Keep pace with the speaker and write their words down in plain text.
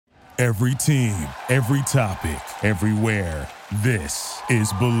Every team, every topic, everywhere. This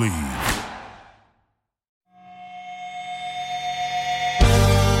is Believe.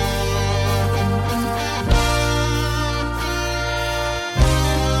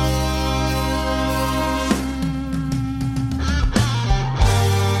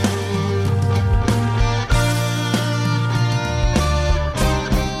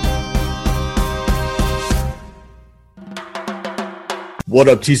 What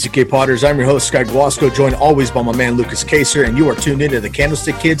up, TCK Potters? I'm your host, Sky Guasco, joined always by my man, Lucas Kaser, and you are tuned into the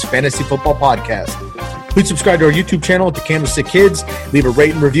Candlestick Kids Fantasy Football Podcast. Please subscribe to our YouTube channel at the Candlestick Kids, leave a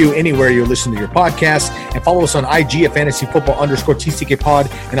rate and review anywhere you're listening to your podcast, and follow us on IG at fantasyfootball_TCK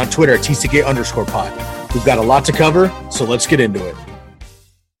Pod and on Twitter at TCK_pod. We've got a lot to cover, so let's get into it.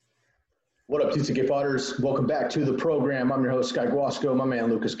 What up, TCK Potters? Welcome back to the program. I'm your host, Sky Guasco. My man,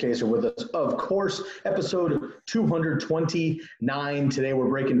 Lucas Kaser, with us. Of course, episode 229. Today, we're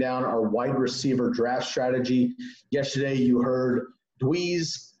breaking down our wide receiver draft strategy. Yesterday, you heard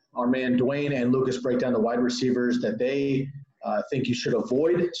Dweez, our man Dwayne, and Lucas break down the wide receivers that they think you should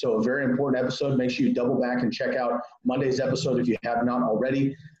avoid. So a very important episode. Make sure you double back and check out Monday's episode if you have not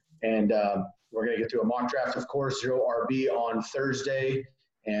already. And we're going to get to a mock draft, of course, 0 RB on Thursday.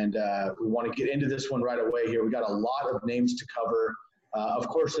 And we want to get into this one right away here. We got a lot of names to cover. Of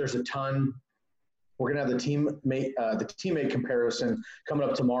course, there's a ton. We're going to have the teammate comparison coming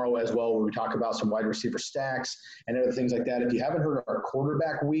up tomorrow as well, where we talk about some wide receiver stacks and other things like that. If you haven't heard our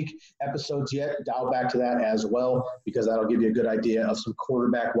quarterback week episodes yet, dial back to that as well, because that'll give you a good idea of some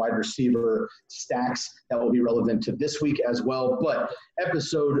quarterback wide receiver stacks that will be relevant to this week as well. But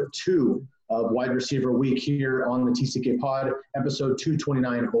episode 2 of wide receiver week here on the TCK Pod, episode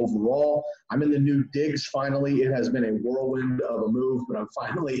 229 overall. I'm in the new digs finally. It has been a whirlwind of a move, but I'm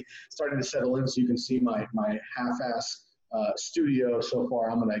finally starting to settle in, so you can see my half-ass studio so far.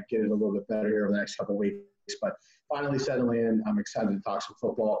 I'm going to get it a little bit better here over the next couple of weeks, but finally settling in. I'm excited to talk some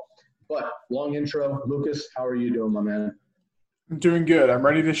football. But long intro. Lucas, how are you doing, my man? I'm doing good. I'm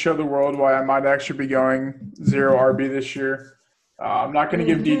ready to show the world why I might actually be going 0 RB this year. I'm not going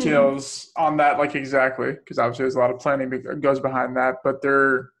to give details on that, like exactly, because obviously there's a lot of planning that goes behind that. But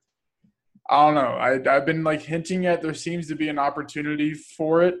I don't know. I've been like hinting at there seems to be an opportunity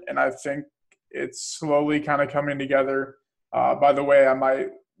for it, and I think it's slowly kind of coming together. By the way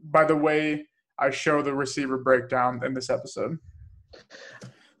I show the receiver breakdown in this episode.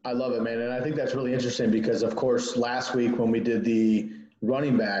 I love it, man, and I think that's really interesting because, of course, last week when we did the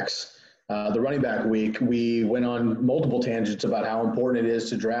running backs. The running back week, we went on multiple tangents about how important it is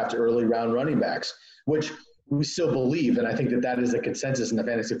to draft early round running backs, which we still believe, and I think that is a consensus in the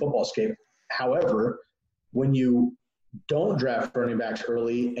fantasy football scape. However, when you don't draft running backs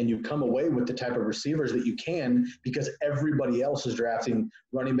early and you come away with the type of receivers that you can because everybody else is drafting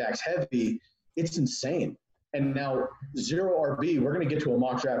running backs heavy, it's insane. And now 0 RB, we're going to get to a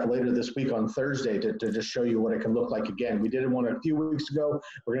mock draft later this week on Thursday to just show you what it can look like again. We did one a few weeks ago.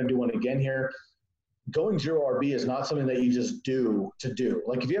 We're going to do one again here. Going 0 RB is not something that you just do to do.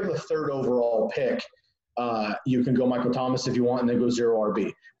 Like if you have the 3rd overall pick, you can go Michael Thomas if you want and then go 0 RB.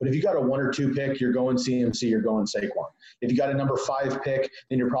 But if you got a 1 or 2 pick, you're going CMC, you're going Saquon. If you got a number 5 pick,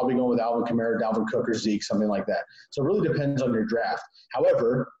 then you're probably going with Alvin Kamara, Dalvin Cook, or Zeke, something like that. So it really depends on your draft.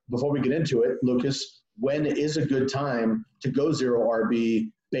 However, before we get into it, Lucas, when is a good time to go 0 RB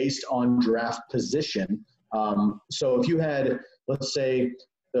based on draft position? So if you had, let's say,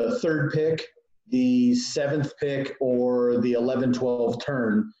 the 3rd pick, the 7th pick, or the 11-12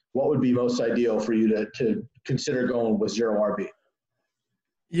 turn, what would be most ideal for you to consider going with 0 RB?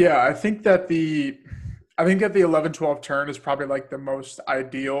 Yeah, I think that the 11-12 turn is probably like the most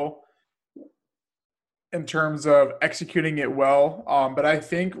ideal in terms of executing it well. But I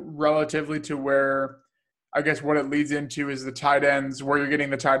think relatively to where I guess what it leads into is the tight ends, where you're getting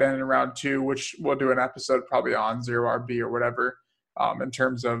the tight end in round 2, which we'll do an episode probably on 0 RB or whatever in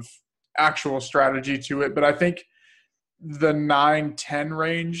terms of actual strategy to it. But I think the 9-10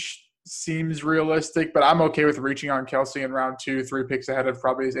 range seems realistic, but I'm okay with reaching on Kelsey in round 2, 3 picks ahead of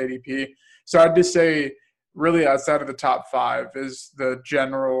probably his ADP. So I'd just say really outside of the top 5 is the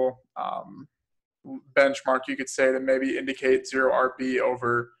general benchmark you could say to maybe indicate 0 RB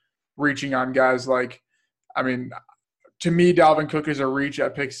over reaching on guys like, I mean, to me, Dalvin Cook is a reach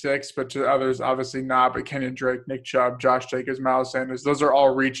at pick 6, but to others, obviously not. But Kenyon Drake, Nick Chubb, Josh Jacobs, Miles Sanders, those are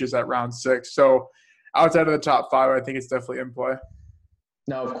all reaches at round 6. So outside of the top 5, I think it's definitely in play.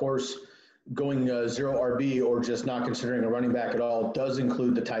 Now, of course, going zero RB or just not considering a running back at all does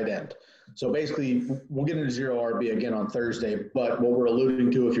include the tight end. So basically, we'll get into zero RB again on Thursday, but what we're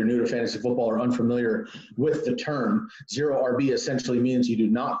alluding to, if you're new to fantasy football or unfamiliar with the term, zero RB essentially means you do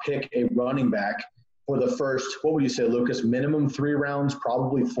not pick a running back for the first, what would you say, Lucas, minimum 3 rounds,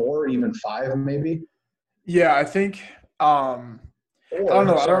 probably 4, even 5 maybe? Yeah, I think I don't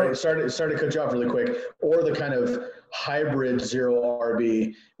know. Sorry to cut you off really quick. Or the kind of hybrid zero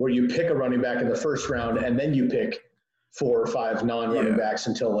RB where you pick a running back in the first round and then you pick 4 or 5 non-running backs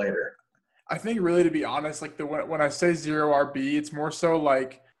until later. I think really, to be honest, like when I say zero RB, it's more so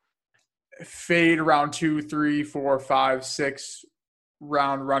like fade around 2, 3, 4, 5, 6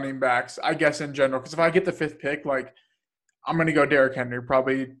 round running backs, I guess, in general. Because if I get the 5th pick, like I'm going to go Derrick Henry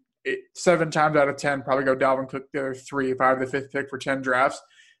probably 7 times out of 10, probably go Dalvin Cook the other 3 if I have the 5th pick for 10 drafts.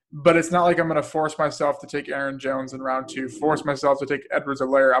 But it's not like I'm going to force myself to take Aaron Jones in round 2, force myself to take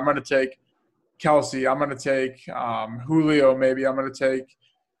Edwards-Helaire. I'm going to take Kelsey. I'm going to take Julio maybe. I'm going to take,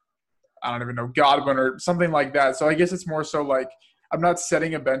 I don't even know, Godwin or something like that. So I guess it's more so like I'm not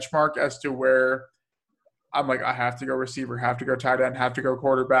setting a benchmark as to where I'm like, I have to go receiver, have to go tight end, have to go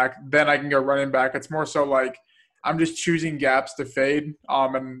quarterback. Then I can go running back. It's more so like I'm just choosing gaps to fade.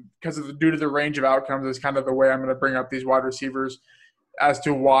 And because of due to the range of outcomes is kind of the way I'm going to bring up these wide receivers as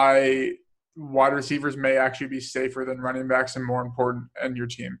to why wide receivers may actually be safer than running backs and more important in your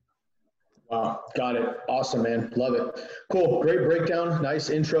team. Wow. Got it. Awesome, man. Love it. Cool. Great breakdown. Nice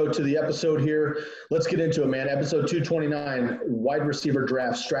intro to the episode here. Let's get into it, man. Episode 229, wide receiver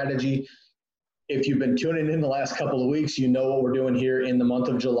draft strategy. If you've been tuning in the last couple of weeks, you know what we're doing here in the month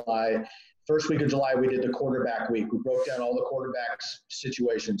of July. First week of July, we did the quarterback week. We broke down all the quarterbacks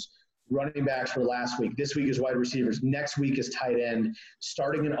situations. Running backs for last week. This week is wide receivers. Next week is tight end.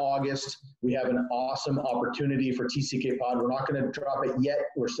 Starting in August, we have an awesome opportunity for TCK Pod. We're not going to drop it yet.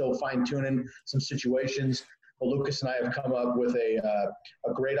 We're still fine-tuning some situations. But Lucas and I have come up with a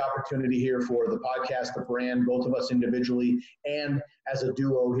great opportunity here for the podcast, the brand, both of us individually and as a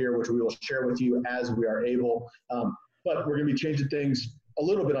duo here, which we will share with you as we are able. But we're going to be changing things a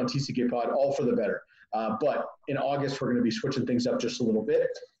little bit on TCK Pod, all for the better. But in August, we're going to be switching things up just a little bit.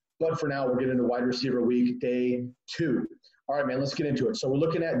 But for now, we're getting into wide receiver week, day 2. All right, man, let's get into it. So we're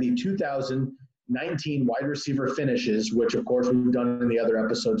looking at the 2019 wide receiver finishes, which, of course, we've done in the other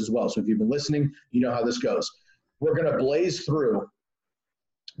episodes as well. So if you've been listening, you know how this goes. We're going to blaze through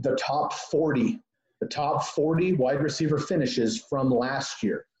the top 40 wide receiver finishes from last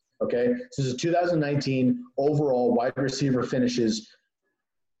year, okay? So this is 2019 overall wide receiver finishes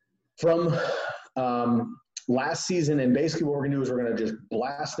from last season, and basically what we're going to do is we're going to just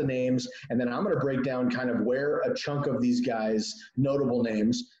blast the names, and then I'm going to break down kind of where a chunk of these guys, notable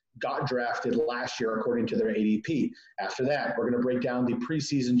names, got drafted last year according to their ADP. After that, we're going to break down the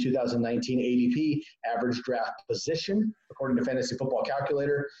preseason 2019 ADP, average draft position, according to Fantasy Football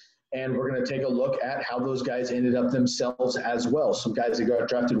Calculator, and we're going to take a look at how those guys ended up themselves as well. Some guys that got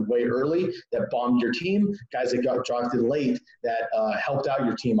drafted way early that bombed your team, guys that got drafted late that helped out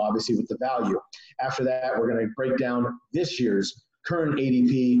your team, obviously, with the value. After that, we're going to break down this year's current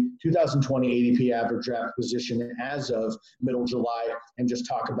ADP, 2020 ADP average draft position as of middle July, and just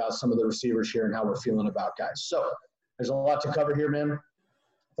talk about some of the receivers here and how we're feeling about guys. So there's a lot to cover here, man.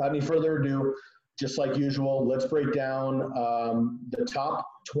 Without any further ado, just like usual, let's break down the top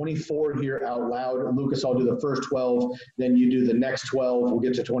 24 here out loud. Lucas, I'll do the first 12, then you do the next 12. We'll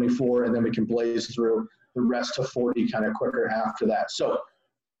get to 24, and then we can blaze through the rest to 40 kind of quicker after that. So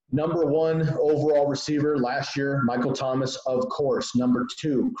number 1 overall receiver last year, Michael Thomas, of course. Number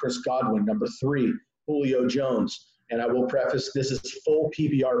 2, Chris Godwin. Number 3, Julio Jones. And I will preface, this is full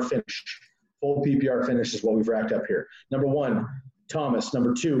PPR finish. Full PPR finish is what we've racked up here. Number 1, Thomas.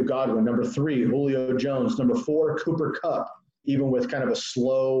 Number 2, Godwin. Number 3, Julio Jones. Number 4, Cooper Kupp. Even with kind of a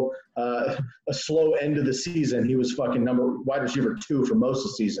slow end of the season, he was fucking wide receiver 2 for most of the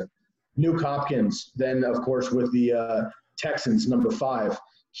season. Nuke Hopkins. Then, of course, with the Texans, number 5.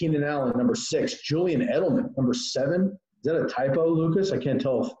 Keenan Allen, number 6. Julian Edelman, number 7. Is that a typo, Lucas? I can't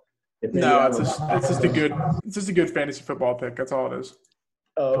tell if no, it's just a good fantasy football pick. That's all it is.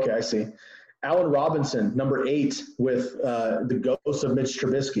 Oh, okay, I see. Allen Robinson, number 8, with the ghost of Mitch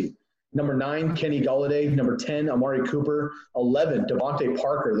Trubisky. Number 9, Kenny Golladay. Number 10, Amari Cooper. 11, Devontae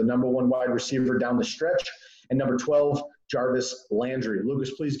Parker, the number 1 wide receiver down the stretch. And number 12, Jarvis Landry.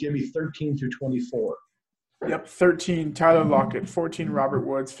 Lucas, please give me 13 through 24. Yep, 13, Tyler Lockett. 14, Robert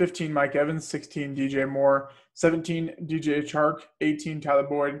Woods. 15, Mike Evans. 16, DJ Moore. 17, DJ Chark. 18, Tyler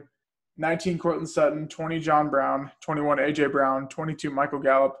Boyd. 19, Courtland Sutton. 20, John Brown. 21, A.J. Brown. 22, Michael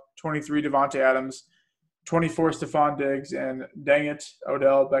Gallup. 23, Devontae Adams. 24 Stephon Diggs, and dang it,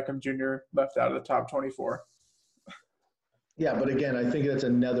 Odell Beckham Jr. left out of the top 24. Yeah, but again, I think that's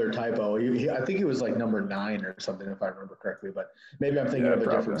another typo. I think he was like number 9 or something, if I remember correctly. But maybe I'm thinking of a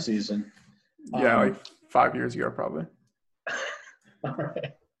different season. Yeah, like 5 years ago, probably. All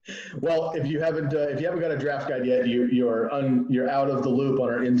right. Well, if you haven't got a draft guide yet, you're out of the loop on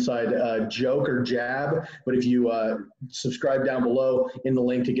our inside joke or jab. But if you subscribe down below in the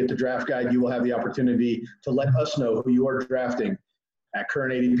link to get the draft guide, you will have the opportunity to let us know who you are drafting at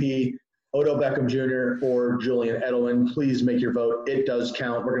current ADP. Odell Beckham Jr. or Julian Edelman, please make your vote. It does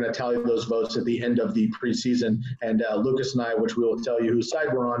count. We're going to tally those votes at the end of the preseason. And Lucas and I, which we will tell you whose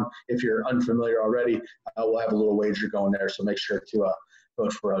side we're on if you're unfamiliar already, we'll have a little wager going there. So make sure to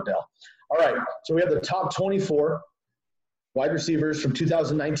vote for Odell. All right, so we have the top 24 wide receivers from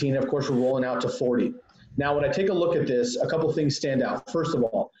 2019. Of course, we're rolling out to 40. Now, when I take a look at this, a couple things stand out. First of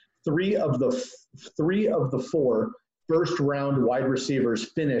all, three of the 4 first-round wide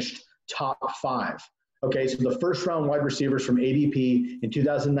receivers finished top 5. Okay, so the first-round wide receivers from ADP in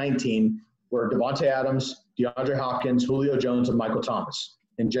 2019 were Davante Adams, DeAndre Hopkins, Julio Jones, and Michael Thomas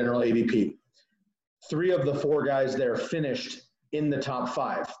in general ADP. 3 of the 4 guys there finished in the top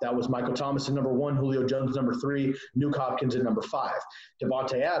 5. That was Michael Thomas at number 1, Julio Jones number 3, Nuke Hopkins at number 5.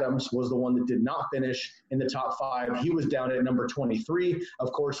 Davante Adams was the one that did not finish in the top 5. He was down at number 23.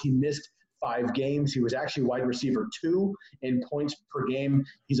 Of course, he missed 5 games. He was actually wide receiver 2 in points per game.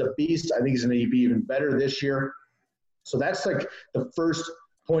 He's a beast. I think he's going to be even better this year. So that's like the first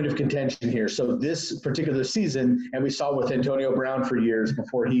point of contention here. So this particular season, and we saw with Antonio Brown for years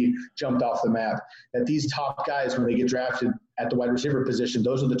before he jumped off the map, that these top guys, when they get drafted at the wide receiver position,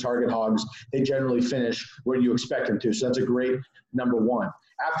 those are the target hogs. They generally finish where you expect them to. So that's a great number 1.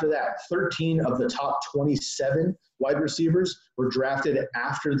 After that, 13 of the top 27 wide receivers were drafted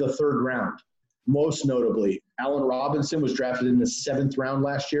after the 3rd round. Most notably, Allen Robinson was drafted in the 7th round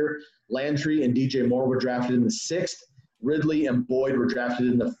last year. Landry and DJ Moore were drafted in the 6th. Ridley and Boyd were drafted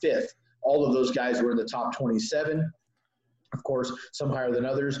in the 5th. All of those guys were in the top 27. Of course, some higher than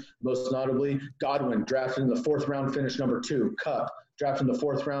others. Most notably, Godwin, drafted in the 4th round, finished number 2. Kupp, drafted in the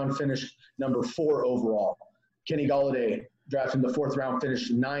 4th round, finished number 4 overall. Kenny Golladay, drafted in the 4th round,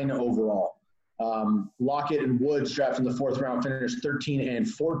 finished 9 overall. Lockett and Woods, drafted in the 4th round, finished 13 and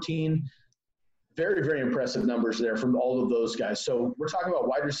 14. Very, very impressive numbers there from all of those guys. So we're talking about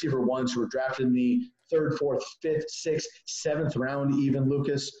wide receiver 1s who were drafted in the 3rd, 4th, 5th, 6th, 7th round even,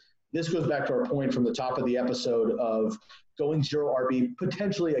 Lucas. This goes back to our point from the top of the episode of going 0 RB.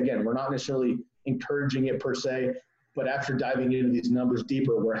 Potentially, again, we're not necessarily encouraging it per se, but after diving into these numbers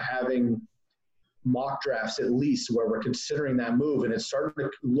deeper, we're having mock drafts at least where we're considering that move, and it's starting to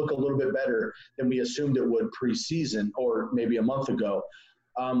look a little bit better than we assumed it would preseason or maybe a month ago.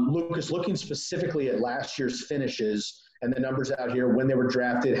 Lucas, looking specifically at last year's finishes and the numbers out here, when they were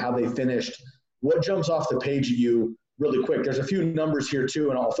drafted, how they finished, what jumps off the page at you really quick? There's a few numbers here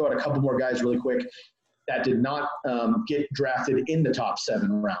too, and I'll throw out a couple more guys really quick that did not get drafted in the top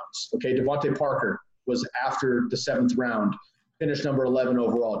 7 rounds. Okay, Devontae Parker was after the 7th round, finished number 11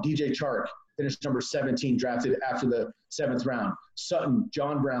 overall. DJ Chark finished number 17, drafted after the 7th round. Sutton,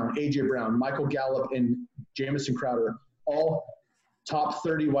 John Brown, A.J. Brown, Michael Gallup, and Jamison Crowder, all top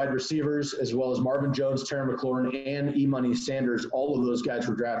 30 wide receivers, as well as Marvin Jones, Terry McLaurin, and E-Money Sanders. All of those guys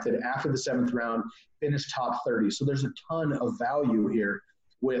were drafted after the 7th round, finished top 30. So there's a ton of value here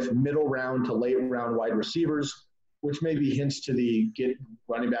with middle round to late round wide receivers, which maybe hints to the get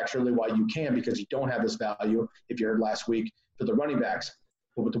running backs early while you can, because you don't have this value, if you heard last week, for the running backs.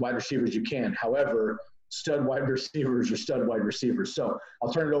 But with the wide receivers, you can. However, stud wide receivers are stud wide receivers. So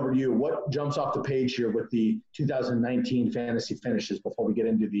I'll turn it over to you. What jumps off the page here with the 2019 fantasy finishes before we get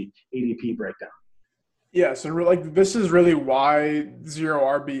into the ADP breakdown? Yeah, so like this is really why 0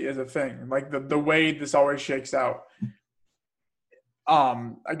 RB is a thing. Like the way this always shakes out.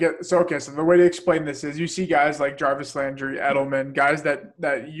 So the way to explain this is you see guys like Jarvis Landry, Edelman, guys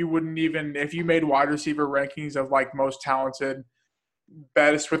that you wouldn't even, if you made wide receiver rankings of like most talented,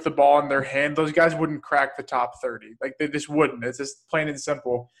 best with the ball in their hand, those guys wouldn't crack the top 30. Like they just wouldn't. It's just plain and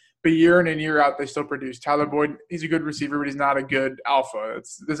simple. But year in and year out, they still produce. Tyler Boyd, he's a good receiver, but he's not a good alpha. It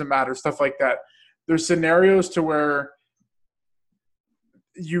doesn't matter, stuff like that. There's scenarios to where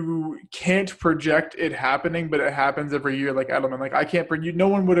you can't project it happening, but it happens every year. Like Edelman, like no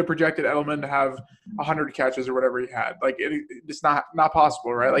one would have projected Edelman to have 100 catches or whatever he had. Like it's not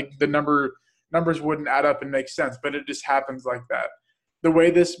possible, right? Like the numbers wouldn't add up and make sense, but it just happens like that. The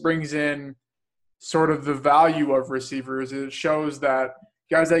way this brings in sort of the value of receivers, it shows that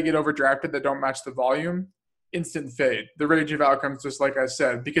guys that get overdrafted that don't match the volume, instant fade. The range of outcomes, just like I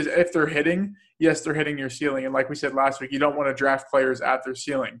said, because if they're hitting, yes, they're hitting your ceiling. And like we said last week, you don't want to draft players at their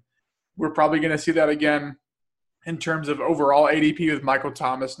ceiling. We're probably going to see that again in terms of overall ADP with Michael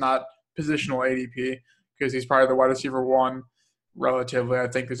Thomas, not positional ADP, because he's probably the wide receiver 1 relatively. I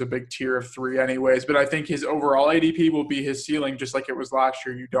think there's a big tier of 3 anyways. But I think his overall ADP will be his ceiling, just like it was last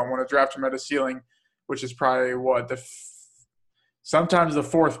year. You don't want to draft him at a ceiling, which is probably sometimes the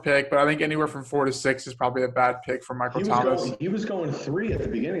 4th pick, but I think anywhere from 4 to 6 is probably a bad pick for Michael Thomas. He was going 3 at the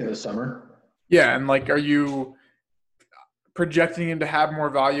beginning of the summer. Yeah, and are you projecting him to have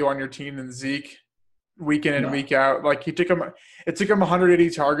more value on your team than Zeke week in and week out? It took him 180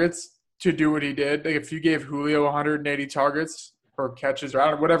 targets to do what he did. If you gave Julio 180 targets or catches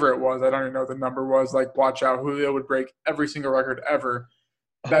or whatever it was, I don't even know what the number was. Watch out, Julio would break every single record ever.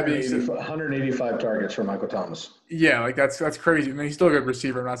 185 targets for Michael Thomas. Yeah, that's crazy. I mean, he's still a good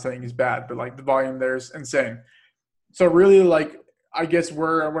receiver. I'm not saying he's bad, but the volume there is insane. So really, I guess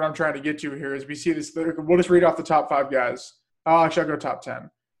what I'm trying to get to here is we see this. We'll just read off the top 5 guys. Actually, I'll go top 10.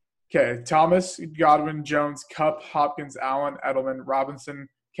 Okay, Thomas, Godwin, Jones, Kupp, Hopkins, Allen, Edelman, Robinson,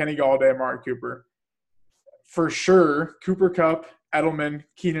 Kenny Golladay, Amari Cooper. For sure, Cooper Kupp, Edelman,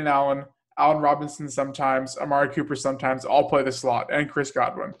 Keenan Allen, Allen Robinson sometimes, Amari Cooper sometimes, all play the slot, and Chris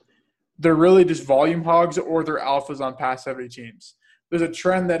Godwin. They're really just volume hogs or they're alphas on pass-heavy teams. There's a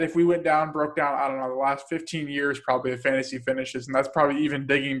trend that if we broke down, I don't know, the last 15 years probably of fantasy finishes, and that's probably even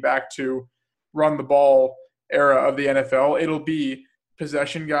digging back to run the ball era of the NFL, it'll be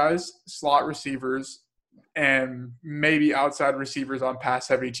possession guys, slot receivers, and maybe outside receivers on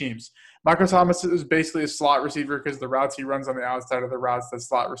pass-heavy teams. Michael Thomas is basically a slot receiver because the routes he runs on the outside of the routes that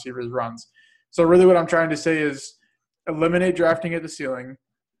slot receivers runs. So really what I'm trying to say is eliminate drafting at the ceiling,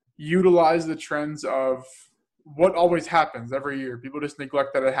 utilize the trends of what always happens every year. People just neglect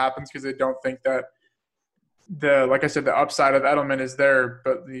that it happens because they don't think that like I said, the upside of Edelman is there,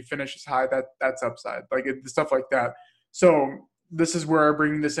 but the finish is high. That's upside, stuff like that. So this is where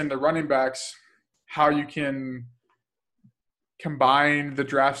bringing this into running backs, how you can combine the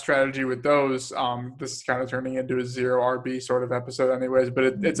draft strategy with those. This is kind of turning into a 0 RB sort of episode anyways, but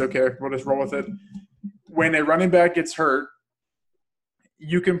it's okay. We'll just roll with it. When a running back gets hurt,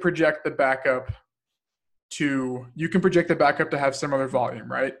 you can project the backup to have similar volume,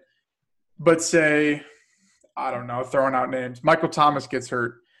 right? But say, I don't know, throwing out names, Michael Thomas gets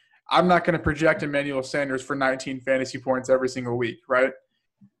hurt. I'm not going to project Emmanuel Sanders for 19 fantasy points every single week, right?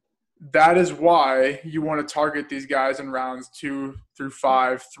 That is why you want to target these guys in rounds 2 through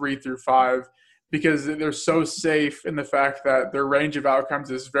 5, 3 through 5, because they're so safe in the fact that their range of outcomes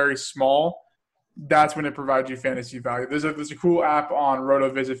is very small. That's when it provides you fantasy value. There's a cool app on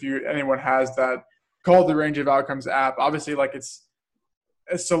RotoViz, if anyone has that, called the Range of Outcomes app. Obviously, it's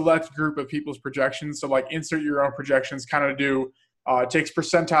a select group of people's projections. So, insert your own projections, kind of do it takes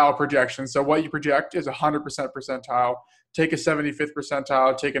percentile projections. So what you project is 100% percentile. Take a 75th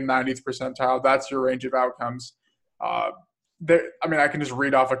percentile, take a 90th percentile. That's your range of outcomes. I can just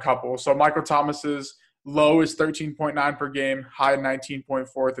read off a couple. So Michael Thomas's low is 13.9 per game, high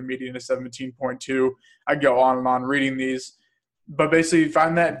 19.4, the median is 17.2. I go on and on reading these. But basically,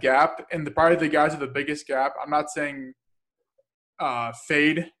 find that gap, and probably the guys with the biggest gap, I'm not saying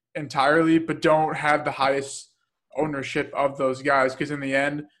fade entirely, but don't have the highest ownership of those guys, because in the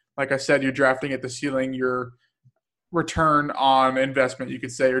end, like I said, you're drafting at the ceiling. Your return on investment, you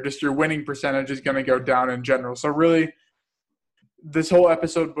could say, or just your winning percentage is going to go down in general. So really, this whole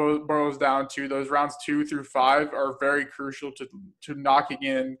episode boils down to those rounds 2 through 5 are very crucial to knocking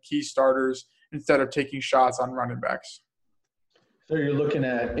in key starters instead of taking shots on running backs. So you're looking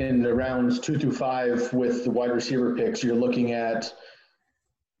at, in the rounds 2 through 5 with the wide receiver picks, you're looking at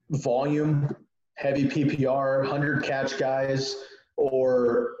volume, heavy PPR, 100 catch guys,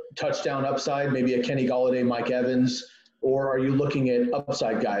 or touchdown upside, maybe a Kenny Golladay, Mike Evans, or are you looking at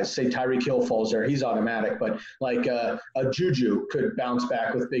upside guys? Say Tyreek Hill falls there. He's automatic, but a Juju could bounce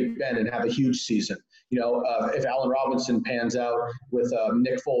back with Big Ben and have a huge season. If Allen Robinson pans out with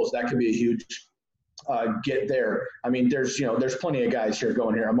Nick Foles, that could be a huge get there. I mean, there's plenty of guys here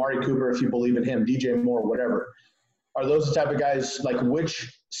going here. Amari Cooper, if you believe in him, DJ Moore, whatever. Are those the type of guys,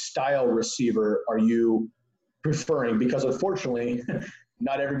 which style receiver are you preferring? Because unfortunately,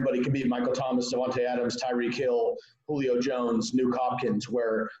 not everybody can be Michael Thomas, Davante Adams, Tyreek Hill, Julio Jones, Nuke Hopkins,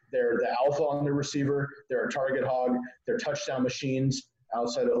 where they're the alpha on the receiver, they're a target hog, they're touchdown machines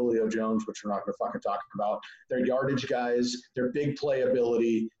outside of Julio Jones, which we're not going to fucking talk about. They're yardage guys, they're big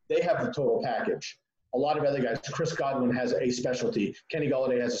playability. They have the total package. A lot of other guys, Chris Godwin has a specialty. Kenny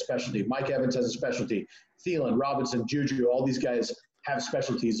Golladay has a specialty. Mike Evans has a specialty. Thielen, Robinson, Juju, all these guys have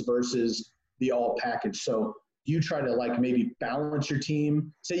specialties versus the all package. So do you try to like maybe balance your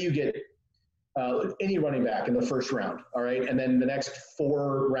team? Say you get any running back in the first round, all right? And then the next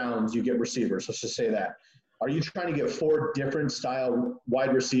 4 rounds you get receivers. Let's just say that. Are you trying to get 4 different style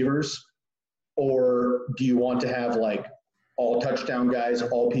wide receivers, or do you want to have like all touchdown guys,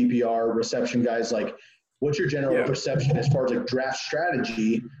 all PPR reception guys? Like, what's your general perception as far as like draft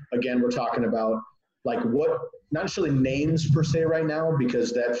strategy? Again, we're talking about like what, not necessarily names per se right now,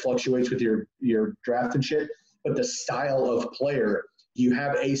 because that fluctuates with your draft and shit, but the style of player. Do you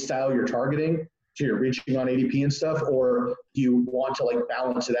have a style you're targeting, so you're reaching on ADP and stuff, or do you want to like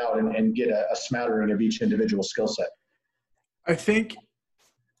balance it out and get a smattering of each individual skill set? I think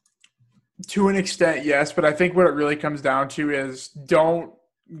to an extent, yes, but I think what it really comes down to is don't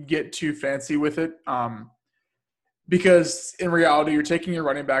get too fancy with it. Because in reality, you're taking your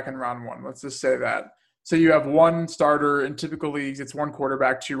running back in round 1. Let's just say that. So you have 1 starter in typical leagues. It's 1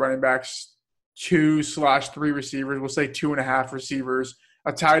 quarterback, 2 running backs, 2/3 receivers. We'll say 2.5 receivers,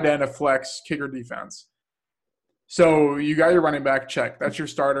 a tight end, a flex, kicker, defense. So you got your running back, check. That's your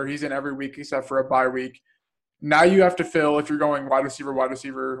starter. He's in every week except for a bye week. Now you have to fill, if you're going wide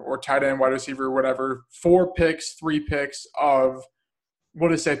receiver, or tight end, wide receiver, whatever, 4 picks, 3 picks of, we'll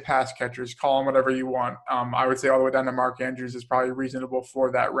just say pass catchers. Call them whatever you want. I would say all the way down to Mark Andrews is probably reasonable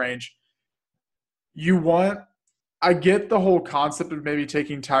for that range. I get the whole concept of maybe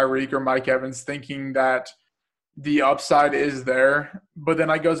taking Tyreek or Mike Evans thinking that the upside is there, but then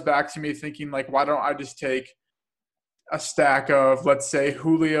it goes back to me thinking like, why don't I just take a stack of, let's say,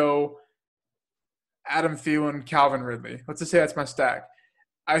 Julio, Adam Thielen, Calvin Ridley. Let's just say that's my stack.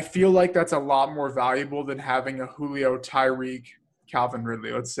 I feel like that's a lot more valuable than having a Julio, Tyreek, Calvin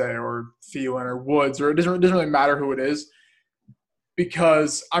Ridley, let's say, or Thielen or Woods, or it doesn't really matter who it is.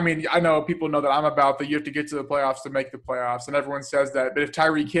 Because, I mean, I know people know that I'm about that you have to get to the playoffs to make the playoffs, and everyone says that. But if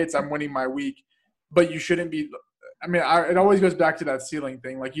Tyreek hits, I'm winning my week. But you shouldn't be – I mean, it always goes back to that ceiling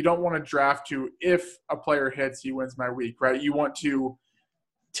thing. Like, you don't want to draft to if a player hits, he wins my week, right? You want to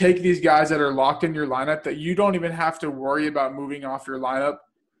take these guys that are locked in your lineup that you don't even have to worry about moving off your lineup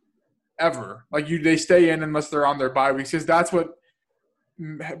ever. Like, they stay in unless they're on their bye weeks, because that's what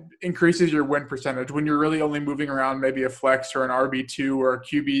increases your win percentage when you're really only moving around maybe a flex or an RB2 or a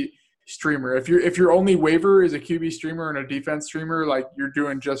QB streamer. If your only waiver is a QB streamer and a defense streamer, like, you're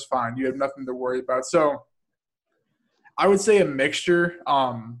doing just fine. You have nothing to worry about. So I would say a mixture.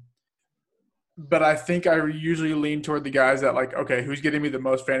 But I think I usually lean toward the guys that like, okay, who's getting me the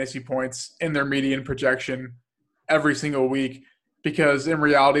most fantasy points in their median projection every single week? Because in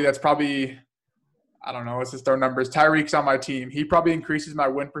reality, that's probably, I don't know, let's just throw numbers. Tyreek's on my team. He probably increases my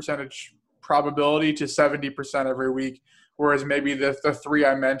win percentage probability to 70% every week, whereas maybe the 3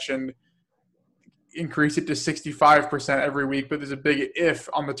 I mentioned increase it to 65% every week. But there's a big if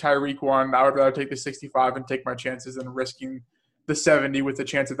on the Tyreek one. I would rather take the 65 and take my chances than risking the 70 with the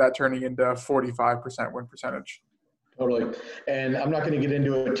chance of that turning into 45% win percentage. Totally. And I'm not going to get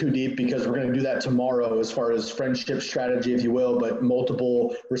into it too deep because we're going to do that tomorrow as far as friendship strategy, if you will, but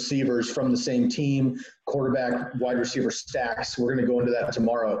multiple receivers from the same team, quarterback, wide receiver stacks. We're going to go into that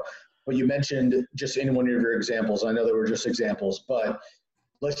tomorrow. But you mentioned just any one of your examples. I know they were just examples, but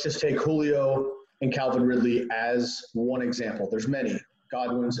let's just take Julio and Calvin Ridley as one example. There's many.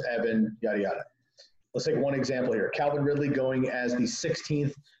 Godwin's, Evan, yada, yada. Let's take one example here. Calvin Ridley going as the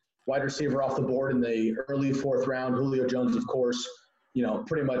 16th wide receiver off the board in the early 4th round. Julio Jones, of course,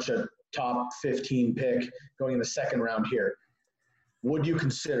 pretty much a top 15 pick going in the 2nd round here. Would you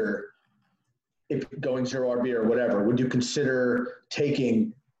consider, if going 0 RB or whatever, would you consider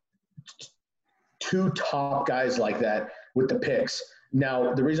taking 2 top guys like that with the picks?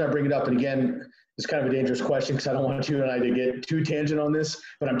 Now, the reason I bring it up, and again, it's kind of a dangerous question because I don't want you and I to get too tangent on this,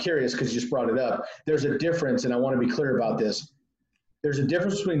 but I'm curious because you just brought it up. There's a difference, and I want to be clear about this. There's a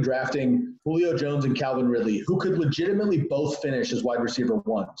difference between drafting Julio Jones and Calvin Ridley, who could legitimately both finish as wide receiver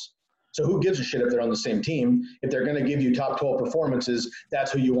ones. So who gives a shit if they're on the same team? If they're going to give you top 12 performances,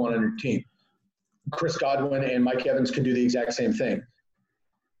 that's who you want on your team. Chris Godwin and Mike Evans could do the exact same thing.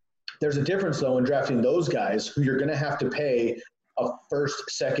 There's a difference, though, in drafting those guys who you're going to have to pay a 1st,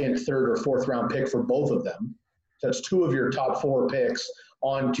 2nd, 3rd, or 4th round pick for both of them. So that's 2 of your top 4 picks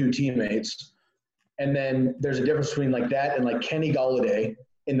on 2 teammates. And then there's a difference between like that and like Kenny Golladay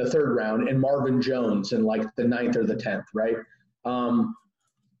in the 3rd round and Marvin Jones in like the 9th or the 10th, right?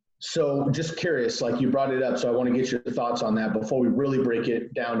 So just curious, like you brought it up, so I want to get your thoughts on that before we really break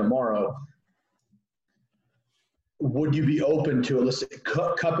it down tomorrow. Would you be open to it? Let's say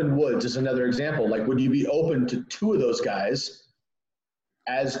Kupp and Woods is another example. Like, would you be open to 2 of those guys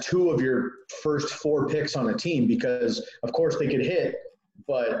as 2 of your first 4 picks on a team? Because, of course, they could hit,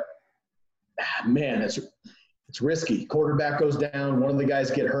 but, man, It's risky. Quarterback goes down, one of the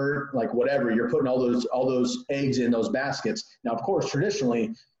guys get hurt, like whatever. You're putting all those eggs in those baskets. Now, of course,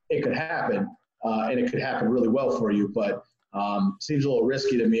 traditionally it could happen, and it could happen really well for you, but seems a little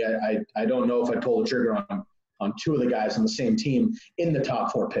risky to me. I don't know if I pull the trigger on two of the guys on the same team in the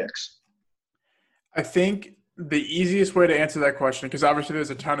top 4 picks. I think the easiest way to answer that question, because obviously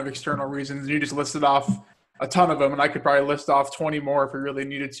there's a ton of external reasons, and you just listed off a ton of them, and I could probably list off 20 more if we really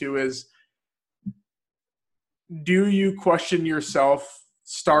needed to, is do you question yourself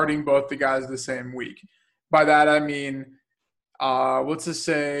starting both the guys the same week? By that I mean, let's just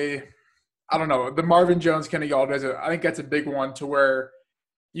say, I don't know, the Marvin Jones, Kenny Golladay, I think that's a big one to where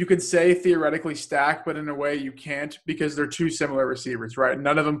you could say theoretically stack, but in a way you can't because they're two similar receivers, right?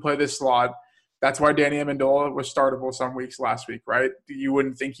 None of them play this slot. That's why Danny Amendola was startable some weeks last week, right? You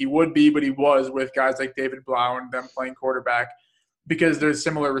wouldn't think he would be, but he was with guys like David Blau and them playing quarterback because they're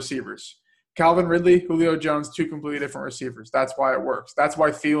similar receivers. Calvin Ridley, Julio Jones, two completely different receivers. That's why it works. That's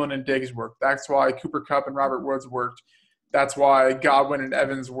why Thielen and Diggs worked. That's why Cooper Kupp and Robert Woods worked. That's why Godwin and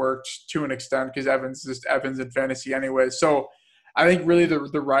Evans worked to an extent because Evans is just Evans in fantasy anyway. So I think really the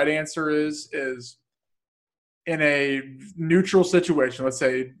right answer is in a neutral situation, let's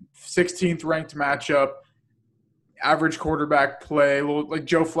say 16th ranked matchup, average quarterback play, like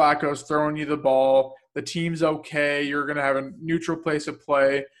Joe Flacco's throwing you the ball, the team's okay, you're going to have a neutral place of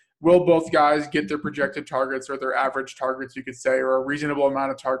play. Will both guys get their projected targets or their average targets, you could say, or a reasonable amount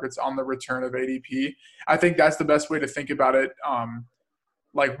of targets on the return of ADP? I think that's the best way to think about it.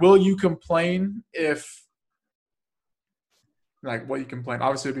 Will you complain if – will you complain?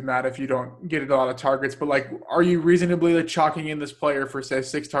 Obviously, you'd be mad if you don't get a lot of targets, but, are you reasonably chalking in this player for, say,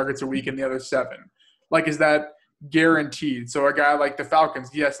 6 targets a week and the other 7? Is that guaranteed? So a guy like the Falcons,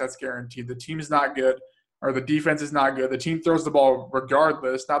 yes, that's guaranteed. The team's not good. Or the defense is not good. The team throws the ball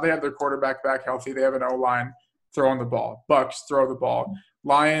regardless. Now they have their quarterback back healthy. They have an O-line throwing the ball. Bucks throw the ball.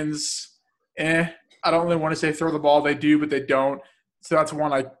 Lions, I don't really want to say throw the ball. They do, but they don't. So that's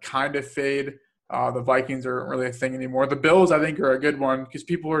one I kind of fade. The Vikings aren't really a thing anymore. The Bills, I think, are a good one because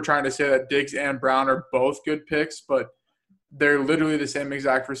people are trying to say that Diggs and Brown are both good picks, but they're literally the same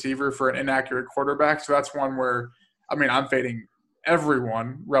exact receiver for an inaccurate quarterback. So that's one where, I'm fading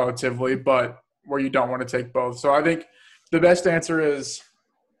everyone relatively, but where you don't want to take both. So I think the best answer is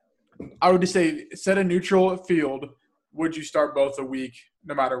I would just say set a neutral field. Would you start both a week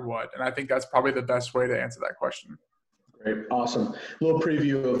no matter what? And I think that's probably the best way to answer that question. Great. Awesome. A little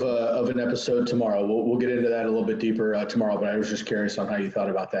preview of an episode tomorrow. We'll get into that a little bit deeper tomorrow, but I was just curious on how you thought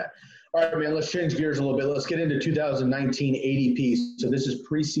about that. All right, man, let's change gears a little bit. Let's get into 2019 ADP. So this is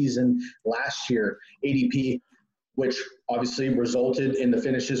preseason last year ADP, which obviously resulted in the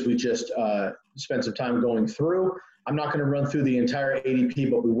finishes we just spent some time going through. I'm not going to run through the entire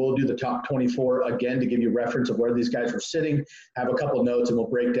ADP, but we will do the top 24 again to give you reference of where these guys were sitting, have a couple notes, and we'll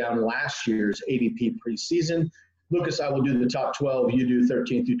break down last year's ADP preseason. Lucas, I will do the top 12. You do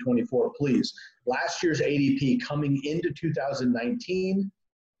 13 through 24, please. Last year's ADP coming into 2019,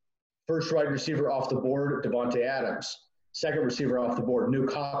 first wide receiver off the board, Devontae Adams. Second receiver off the board,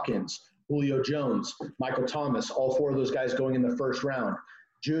 Nuke Hopkins, Julio Jones, Michael Thomas, all 4 of those guys going in the first round.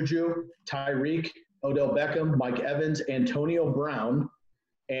 Juju, Tyreek, Odell Beckham, Mike Evans, Antonio Brown,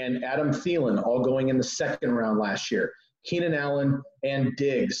 and Adam Thielen all going in the second round last year. Keenan Allen and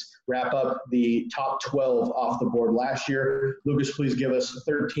Diggs wrap up the top 12 off the board last year. Lucas, please give us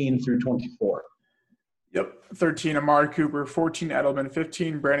 13 through 24. Yep, 13, Amari Cooper, 14, Edelman,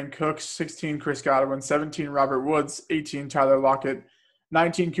 15, Brandon Cooks, 16, Chris Godwin, 17, Robert Woods, 18, Tyler Lockett,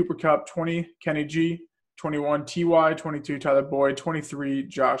 19, Cooper Kupp, 20, Kenny G, 21, T.Y., 22, Tyler Boyd, 23,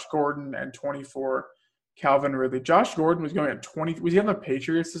 Josh Gordon, and 24, Calvin Ridley. Josh Gordon was going at 20. Was he on the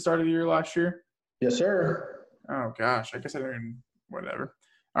Patriots to start of the year last year? Yes, sir. Oh, gosh. I guess I didn't even – whatever.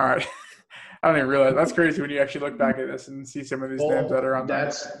 All right. I don't even realize. That's crazy when you actually look back at this and see some of these names that are on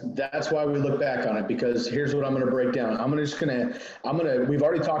there. That's why we look back on it, because here's what I'm going to break down. We've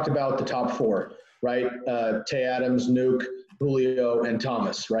already talked about the top 4, right? Tay Adams, Nuke, Julio, and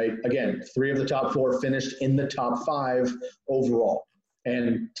Thomas, right? Again, 3 of the top 4 finished in the top 5 overall.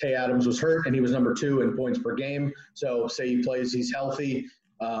 And Tay Adams was hurt, and he was number 2 in points per game. So say he plays, he's healthy,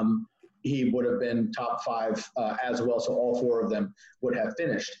 he would have been top 5 as well. So all 4 of them would have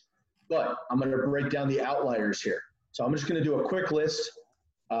finished. But I'm going to break down the outliers here. So I'm just going to do a quick list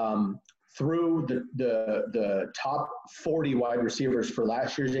through the top 40 wide receivers for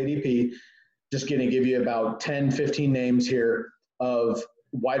last year's ADP. Just going to give you about 10, 15 names here of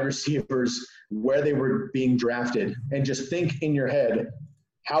wide receivers, where they were being drafted, and just think in your head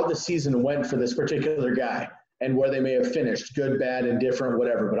how the season went for this particular guy. and where they may have finished, good, bad, indifferent,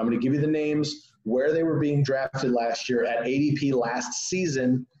 whatever. But I'm going to give you the names where they were being drafted last year at ADP last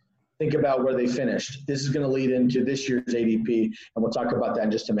season. Think about where they finished. This is going to lead into this year's ADP, and we'll talk about that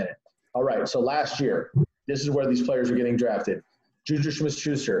in just a minute. All right, so last year, this is where these players are getting drafted. Juju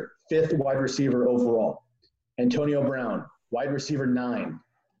Smith-Schuster, 5th wide receiver overall. Antonio Brown, wide receiver 9.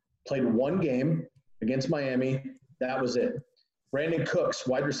 Played 1 game against Miami. That was it. Brandon Cooks,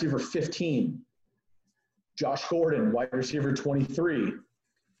 wide receiver 15. Josh Gordon, wide receiver 23.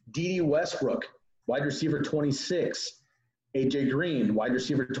 Dede Westbrook, wide receiver 26. A.J. Green, wide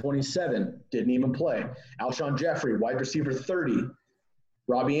receiver 27, didn't even play. Alshon Jeffrey, wide receiver 30.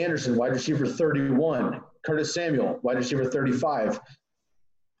 Robbie Anderson, wide receiver 31. Curtis Samuel, wide receiver 35.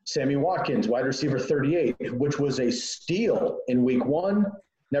 Sammy Watkins, wide receiver 38, which was a steal in week 1.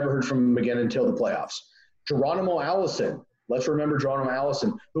 Never heard from him again until the playoffs. Geronimo Allison, let's remember Geronimo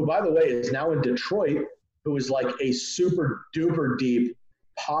Allison, who, by the way, is now in Detroit, who is like a super duper deep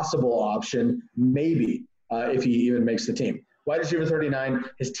possible option, maybe, if he even makes the team. Wide receiver 39,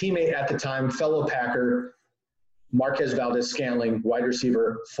 his teammate at the time, fellow Packer, Marquez Valdes-Scantling, wide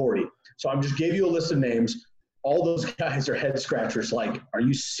receiver 40. So I'm just gave you a list of names. All those guys are head scratchers. Like, are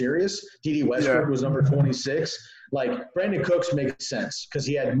you serious? Dede Westbrook was number 26. Like, Brandon Cooks makes sense because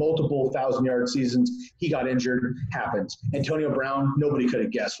he had multiple 1,000-yard seasons. He got injured. Happens. Antonio Brown, nobody could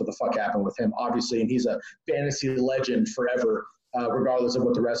have guessed what the fuck happened with him, obviously, and he's a fantasy legend forever, regardless of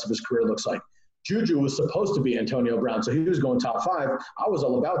what the rest of his career looks like. Juju was supposed to be Antonio Brown, so he was going top 5. I was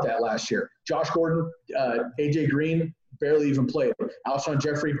all about that last year. Josh Gordon, A.J. Green, barely even played. Alshon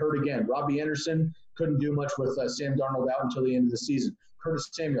Jeffrey hurt again. Robbie Anderson couldn't do much with Sam Darnold out until the end of the season. Curtis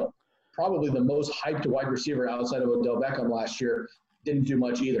Samuel, probably the most hyped wide receiver outside of Odell Beckham last year, didn't do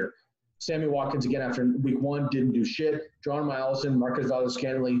much either. Sammy Watkins, again, after week 1, didn't do shit. Geronimo Allison, Marquez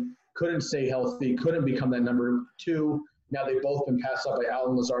Valdes-Scantling, couldn't stay healthy, couldn't become that number 2. Now they've both been passed up by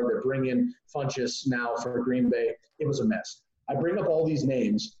Allen Lazard. They bring in Funchess now for Green Bay. It was a mess. I bring up all these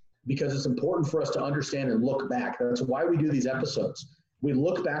names because it's important for us to understand and look back. That's why we do these episodes. We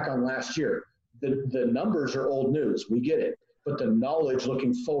look back on last year. The numbers are old news. We get it. But the knowledge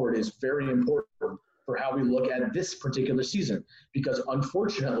looking forward is very important for how we look at this particular season. Because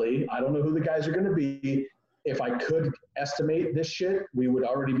unfortunately, I don't know who the guys are going to be. If I could estimate this shit, we would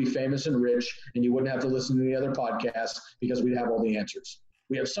already be famous and rich, and you wouldn't have to listen to the other podcasts because we'd have all the answers.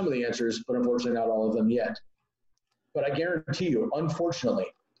 We have some of the answers, but unfortunately not all of them yet. But I guarantee you, unfortunately,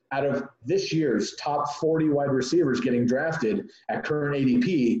 out of this year's top 40 wide receivers getting drafted at current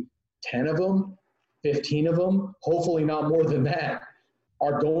ADP, 10 of them, 15 of them, hopefully not more than that,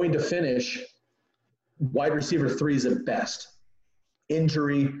 are going to finish wide receiver 3s at best.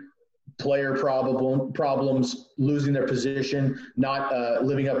 Injury, player problems, losing their position, not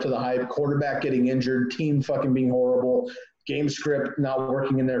living up to the hype, quarterback getting injured, team fucking being horrible, game script not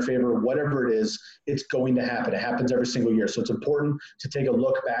working in their favor, whatever it is, it's going to happen. It happens every single year. So it's important to take a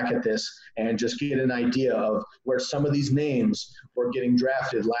look back at this and just get an idea of where some of these names were getting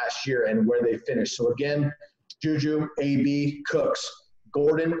drafted last year and where they finished. So again, Juju, AB, Cooks,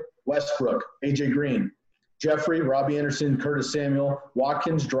 Gordon, Westbrook, AJ Green, Jeffrey, Robbie Anderson, Curtis Samuel,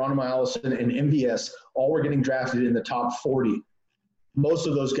 Watkins, Geronimo Allison, and MVS all were getting drafted in the top 40. Most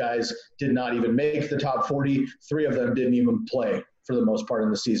of those guys did not even make the top 40. 3 of them didn't even play for the most part in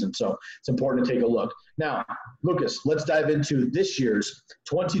the season. So it's important to take a look. Now, Lucas, let's dive into this year's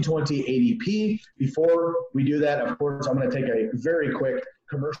 2020 ADP. Before we do that, of course, I'm going to take a very quick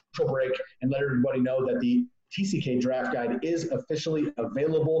commercial break and let everybody know that the TCK Draft Guide is officially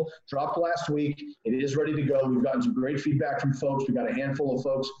available. Dropped last week. It is ready to go. We've gotten some great feedback from folks. We've got a handful of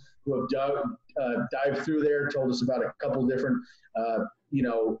folks who have dived through there, told us about a couple different,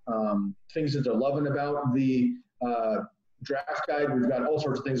 things that they're loving about the Draft Guide. We've got all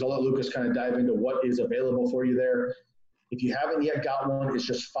sorts of things. I'll let Lucas kind of dive into what is available for you there. If you haven't yet got one, it's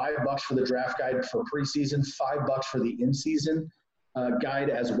just $5 for the Draft Guide for preseason, $5 for the in-season guide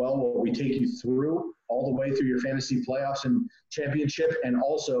as well, where we take you through all the way through your fantasy playoffs and championship, and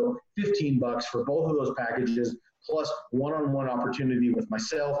also $15 for both of those packages, plus one-on-one opportunity with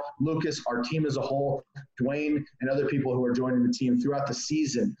myself, Lucas, our team as a whole, Dwayne, and other people who are joining the team throughout the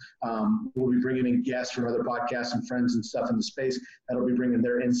season. We'll be bringing in guests from other podcasts and friends and stuff in the space that'll be bringing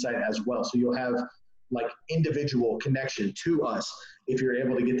their insight as well. So you'll have like individual connection to us if you're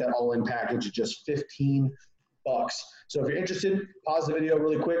able to get that all-in package at just $15. So if you're interested, pause the video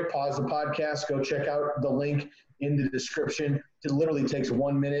really quick, pause the podcast, go check out the link in the description. It literally takes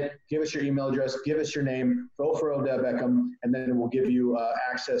 1 minute. Give us your email address, give us your name, vote for Odell Beckham, and then we'll give you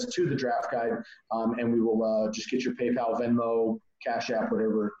access to the Draft Guide, and we will just get your PayPal, Venmo, Cash App,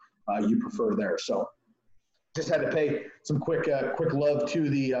 whatever you prefer there. So Just had to pay some quick love to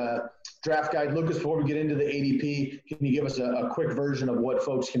the draft guide. Lucas, before we get into the ADP, can you give us a quick version of what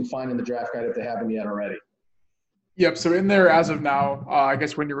folks can find in the draft guide if they haven't yet already? Yep. So in there, as of now, I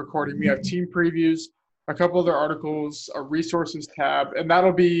guess when you're recording, we have team previews, a couple other articles, a resources tab, and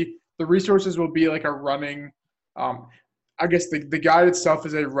the resources will be like a running, I guess the guide itself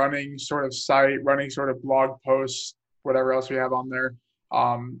is a running sort of site, running sort of blog posts, whatever else we have on there.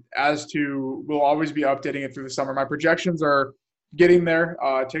 We'll always be updating it through the summer. My projections are getting there.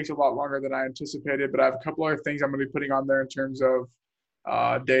 It takes a lot longer than I anticipated, but I have a couple other things I'm going to be putting on there in terms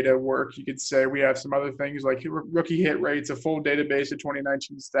of data work. You could say we have some other things like rookie hit rates, a full database of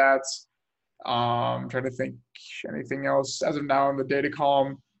 2019 stats. I'm trying to think anything else as of now in the data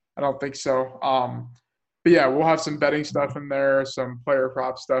column. I don't think so. But yeah, we'll have some betting stuff in there, some player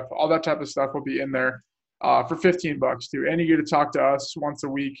prop stuff, all that type of stuff will be in there. For $15 too. And you get to talk to us once a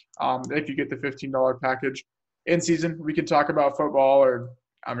week if you get the $15 package. In season, we can talk about football or,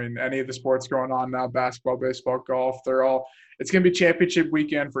 any of the sports going on now, basketball, baseball, golf. It's going to be championship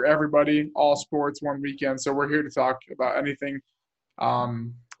weekend for everybody, all sports, one weekend. So we're here to talk about anything.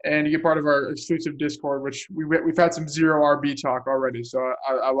 And you get part of our exclusive Discord, which we've had some zero RB talk already. So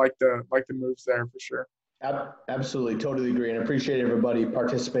I like the moves there for sure. Absolutely. Totally agree. And appreciate everybody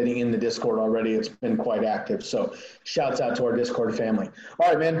participating in the Discord already. It's been quite active. So shouts out to our Discord family. All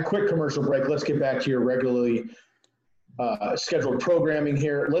right, man, quick commercial break. Let's get back to your regularly scheduled programming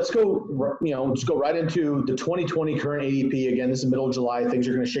here. Let's go, just go right into the 2020 current ADP. Again, this is the middle of July. Things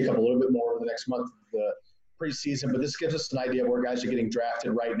are going to shake up a little bit more over the next month of the preseason, but this gives us an idea of where guys are getting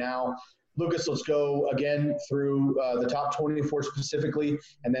drafted right now. Lucas, let's go again through the top 24 specifically,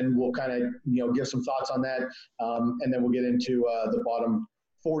 and then we'll kind of, give some thoughts on that, and then we'll get into the bottom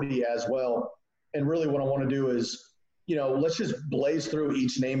 40 as well. And really what I want to do is, let's just blaze through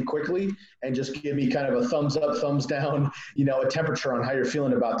each name quickly and just give me kind of a thumbs up, thumbs down, a temperature on how you're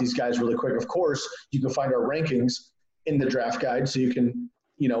feeling about these guys really quick. Of course, you can find our rankings in the draft guide, so you can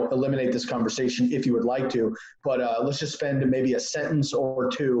eliminate this conversation if you would like to. But let's just spend maybe a sentence or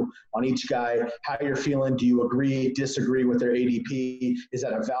two on each guy, how you're feeling. Do you agree, disagree with their ADP? Is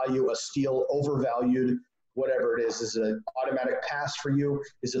that a value, a steal, overvalued, whatever it is? Is it an automatic pass for you?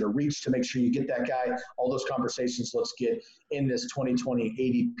 Is it a reach to make sure you get that guy? All those conversations let's get in this 2020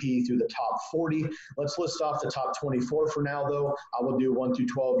 ADP through the top 40. Let's list off the top 24 for now, though. I will do 1 through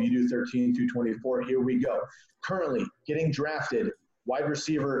 12. You do 13 through 24. Here we go. Currently getting drafted, wide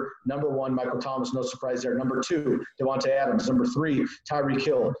receiver, number 1, Michael Thomas, no surprise there. Number 2, Davante Adams. Number 3, Tyreek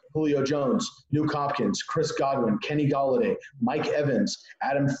Hill, Julio Jones, Nuke Hopkins, Chris Godwin, Kenny Golladay, Mike Evans,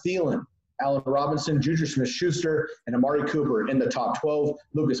 Adam Thielen, Allen Robinson, Juju Smith-Schuster, and Amari Cooper in the top 12.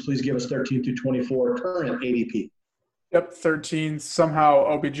 Lucas, please give us 13 through 24 current ADP. Yep, 13 somehow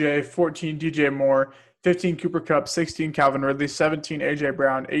OBJ, 14 DJ Moore, 15 Cooper Kupp, 16 Calvin Ridley, 17 AJ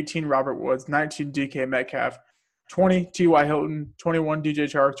Brown, 18 Robert Woods, 19 DK Metcalf, 20 T.Y. Hilton, 21 DJ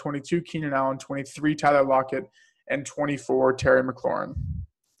Chark, 22 Keenan Allen, 23 Tyler Lockett, and 24 Terry McLaurin.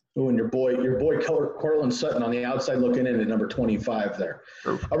 Oh, and your boy Cortland Sutton on the outside looking in at number 25 there.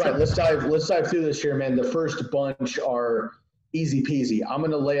 All right, let's dive through this here, man. The first bunch are easy peasy. I'm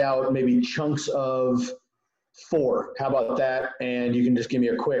going to lay out maybe chunks of 4. How about that? And you can just give me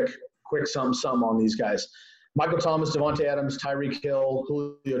a quick something on these guys. Michael Thomas, Davante Adams, Tyreek Hill,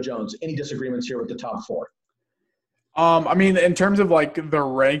 Julio Jones. Any disagreements here with the top 4? In terms of like the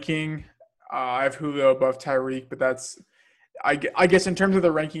ranking, I have Julio above Tyreek, but that's I guess in terms of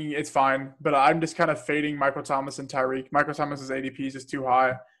the ranking, it's fine. But I'm just kind of fading Michael Thomas and Tyreek. Michael Thomas's ADP is just too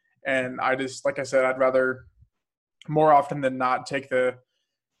high, and like I said, I'd rather more often than not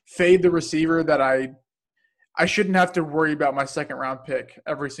fade the receiver that I shouldn't have to worry about my second round pick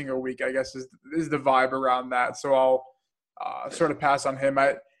every single week, I guess is the vibe around that. So I'll sort of pass on him.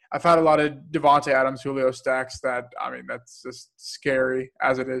 I've had a lot of Davante Adams, Julio stacks that's just scary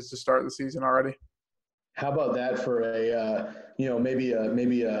as it is to start the season already. How about that for maybe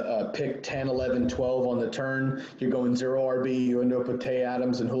a pick 10, 11, 12 on the turn? You're going 0 RB, you end up with Tay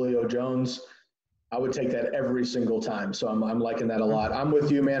Adams and Julio Jones. I would take that every single time. So I'm liking that a lot. I'm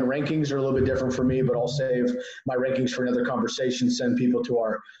with you, man. Rankings are a little bit different for me, but I'll save my rankings for another conversation. Send people to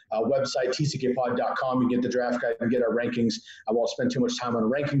our website, tckpod.com. You get the draft guide and get our rankings. I won't spend too much time on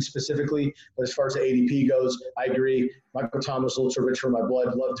rankings specifically, but as far as the ADP goes, I agree. Michael Thomas, a little too rich for my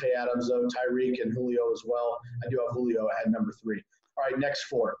blood. Love Tay Adams, though. Tyreek and Julio as well. I do have Julio at number 3. All right, next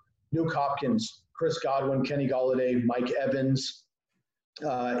 4. Nuke Hopkins, Chris Godwin, Kenny Golladay, Mike Evans.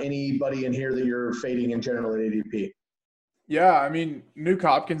 Anybody in here that you're fading in general at ADP? Yeah, Nuke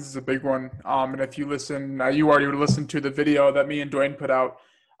Hopkins is a big one. And if you listen, you already listened to the video that me and Dwayne put out.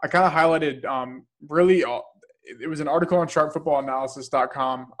 I kind of highlighted really it was an article on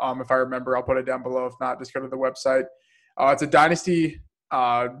sharpfootballanalysis.com. If I remember, I'll put it down below. If not, just go to the website. It's a dynasty.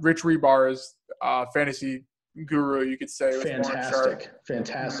 Rich Rebar is fantasy guru, you could say.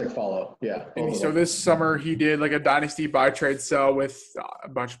 Fantastic follow. Yeah. And so this summer he did like a dynasty buy, trade, sell with a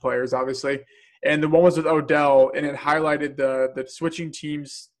bunch of players, obviously. And the one was with Odell, and it highlighted the switching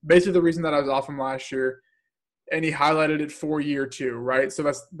teams. Basically, the reason that I was off him last year, and he highlighted it for year 2, right? So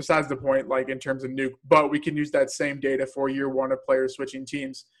that's besides the point, like in terms of Nuke. But we can use that same data for year 1 of players switching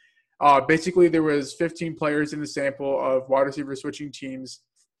teams. Basically, there was 15 players in the sample of wide receiver switching teams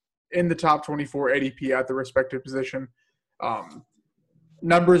in the top 24 ADP at the respective position.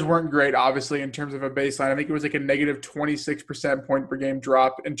 Numbers weren't great, obviously, in terms of a baseline. I think it was like a negative 26% point per game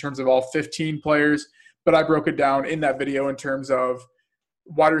drop in terms of all 15 players. But I broke it down in that video in terms of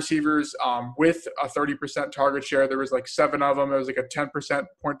wide receivers with a 30% target share. There was like 7 of them. It was like a 10%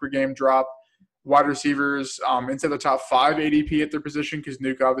 point per game drop. Wide receivers into the top 5 ADP at their position, because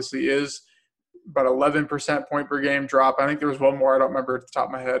Nuke obviously is, about 11% point per game drop. I think there was one more. I don't remember at the top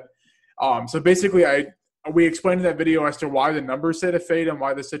of my head. So basically we explained in that video as to why the numbers say to fade and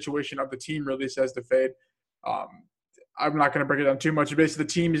why the situation of the team really says to fade. I'm not going to break it down too much. Basically,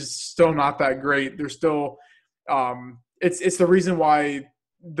 the team is still not that great. They're still it's the reason why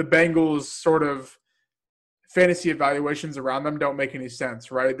the Bengals sort of fantasy evaluations around them don't make any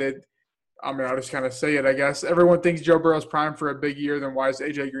sense, right? I'll just kind of say it, I guess. Everyone thinks Joe Burrow's primed for a big year. Then why is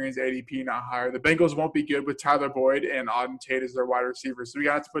A.J. Green's ADP not higher? The Bengals won't be good with Tyler Boyd and Auden Tate as their wide receivers. So we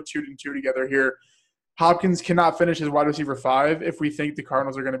got to put 2 and 2 together here. Hopkins cannot finish as wide receiver 5 if we think the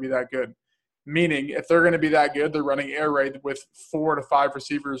Cardinals are going to be that good. Meaning, if they're going to be that good, they're running air raid with 4 to 5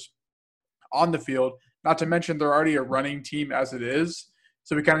 receivers on the field. Not to mention they're already a running team as it is.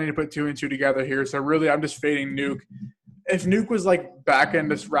 So we kind of need to put 2 and 2 together here. So really, I'm just fading Nuke. If Nuke was like back in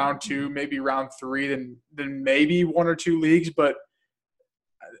this round 2, maybe round 3, then maybe 1 or 2 leagues. But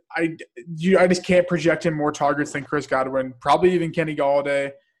I just can't project him more targets than Chris Godwin. Probably even Kenny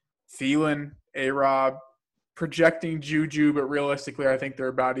Golladay, Thielen, A-Rob, projecting Juju, but realistically, I think they're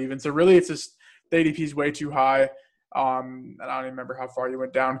about even. So really, it's just the ADP is way too high. And I don't even remember how far you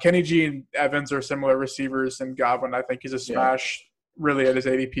went down. Kenny G and Evans are similar receivers, and Godwin, I think, is a smash really at his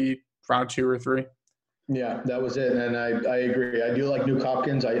ADP round 2 or 3. Yeah, that was it. And I agree. I do like Nuke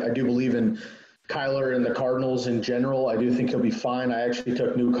Hopkins. I do believe in Kyler and the Cardinals in general. I do think he'll be fine. I actually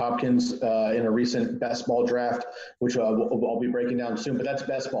took Nuke Hopkins in a recent best ball draft, which I'll be breaking down soon. But that's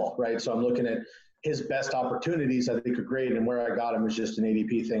best ball, right? So I'm looking at his best opportunities, I think, are great. And where I got him was just an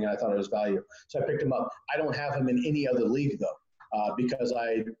ADP thing, and I thought it was value. So I picked him up. I don't have him in any other league, though, because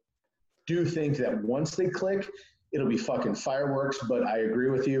I do think that once they click, it'll be fucking fireworks. But I agree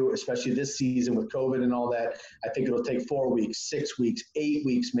with you, especially this season with COVID and all that. I think it'll take 4 weeks, 6 weeks, 8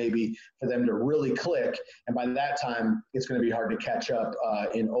 weeks maybe for them to really click. And by that time, it's going to be hard to catch up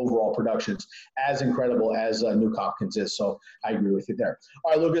in overall productions, as incredible as Nuke Hopkins is. So I agree with you there.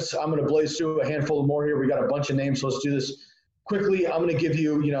 All right, Lucas, I'm going to blaze through a handful more here. We got a bunch of names, so let's do this quickly. I'm going to give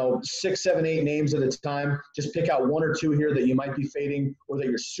you, 6, 7, 8 names at a time. Just pick out 1 or 2 here that you might be fading or that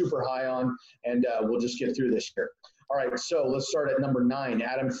you're super high on, and we'll just get through this here. All right, so let's start at number 9,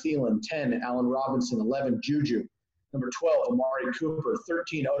 Adam Thielen. 10, Allen Robinson. 11, Juju. Number 12, Amari Cooper.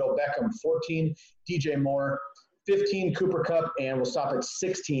 13, Odell Beckham. 14, DJ Moore. 15, Cooper Kupp. And we'll stop at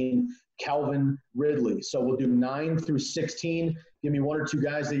 16, Calvin Ridley. So we'll do 9 through 16. Give me 1 or 2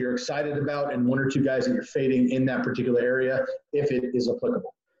 guys that you're excited about and 1 or 2 guys that you're fading in that particular area, if it is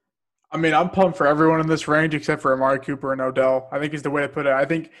applicable. I'm pumped for everyone in this range except for Amari Cooper and Odell, I think is the way to put it. I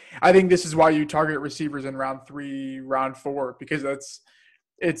think this is why you target receivers in round 3, round 4, because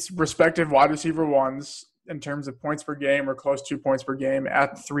it's respective wide receiver ones in terms of points per game or close to points per game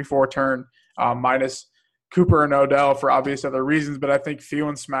at the 3-4 turn, minus Cooper and Odell for obvious other reasons. But I think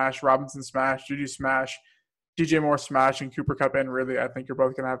Thielen smash, Robinson smash, Juju smash, DJ Moore smash, and Cooper Kupp in. Really, I think you're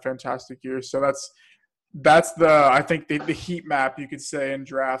both going to have fantastic years. So that's the heat map, you could say, in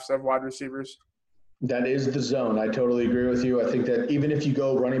drafts of wide receivers. That is the zone. I totally agree with you. I think that even if you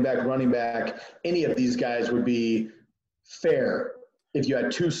go running back, any of these guys would be fair. If you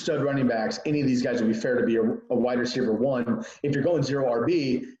had 2 stud running backs, any of these guys would be fair to be a wide receiver 1. If you're going 0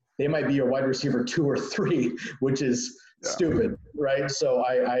 RB, they might be your wide receiver 2 or 3, which is stupid, right? So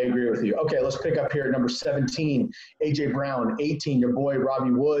I agree with you. Okay, let's pick up here at number 17, A.J. Brown. 18, your boy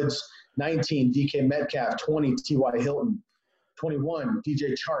Robbie Woods. 19, DK Metcalf. 20, T.Y. Hilton. 21,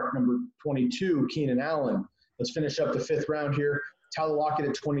 DJ Chark. Number 22, Keenan Allen. Let's finish up the 5th round here. Tyler Lockett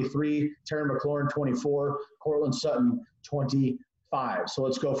at 23, Terry McLaurin 24, Cortland Sutton 25. So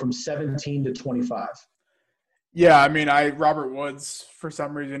let's go from 17 to 25. Yeah, I mean, Robert Woods, for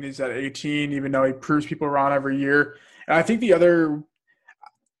some reason, he's at 18, even though he proves people wrong every year. And I think the other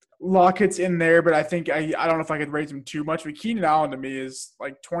Lockett's in there, but I think I don't know if I could raise him too much. But Keenan Allen to me is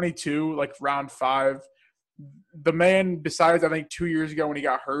like 22, like round 5. The man, besides I think 2 years ago when he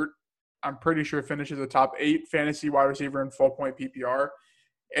got hurt, I'm pretty sure finishes a top 8 fantasy wide receiver in full point PPR,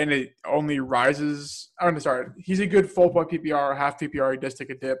 and it only rises. I'm sorry, he's a good full point PPR, half PPR. He does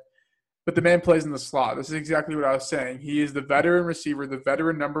take a dip, but the man plays in the slot. This is exactly what I was saying. He is the veteran receiver, the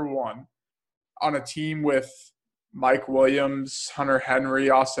veteran number 1 on a team with Mike Williams, Hunter Henry,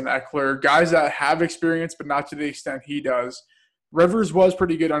 Austin Eckler, guys that have experience, but not to the extent he does. Rivers was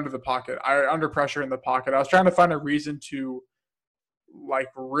pretty good under pressure in the pocket. I was trying to find a reason to like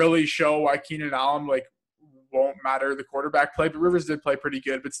really show why Keenan Allen like won't matter the quarterback play, but Rivers did play pretty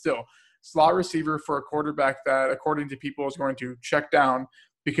good. But still, slot receiver for a quarterback that, according to people, is going to check down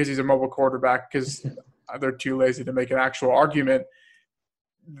because he's a mobile quarterback because they're too lazy to make an actual argument.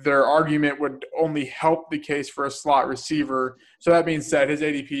 Their argument would only help the case for a slot receiver. So that being said, his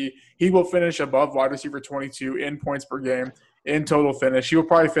ADP, he will finish above wide receiver 22 in points per game, in total finish. He will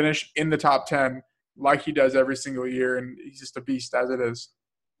probably finish in the top 10 like he does every single year, and he's just a beast as it is.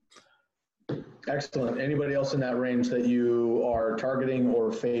 Excellent. Anybody else in that range that you are targeting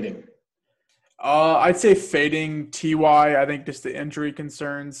or fading? I'd say fading Ty. I think just the injury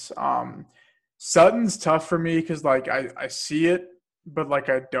concerns. Sutton's tough for me because like I see it, but like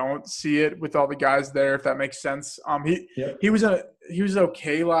I don't see it with all the guys there, if that makes sense. He was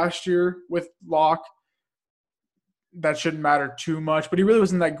okay last year with Locke. That shouldn't matter too much, but he really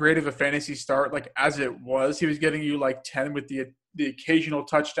wasn't that great of a fantasy start. Like as it was, he was getting you like 10 with the occasional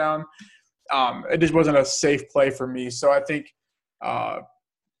touchdown. It just wasn't a safe play for me. So I think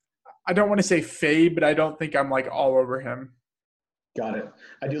I don't want to say fade, but I don't think I'm like all over him. Got it.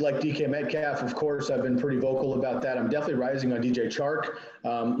 I do like DK Metcalf. Of course, I've been pretty vocal about that. I'm definitely rising on DJ Chark.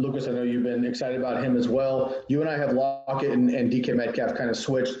 Lucas, I know you've been excited about him as well. You and I have Lockett and DK Metcalf kind of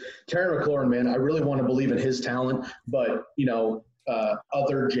switched. Terry McLaurin, man, I really want to believe in his talent, but,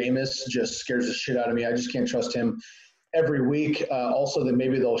 other Jameis just scares the shit out of me. I just can't trust him every week. Also, that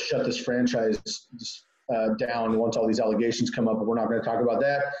maybe they'll shut this franchise down once all these allegations come up, but we're not going to talk about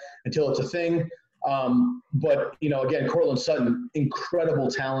that until it's a thing. But again, Courtland Sutton, incredible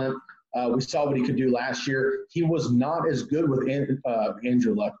talent. We saw what he could do last year. He was not as good with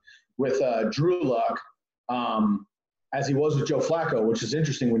Drew Luck, as he was with Joe Flacco, which is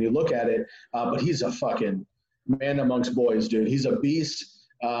interesting when you look at it. But he's a fucking man amongst boys, dude. He's a beast.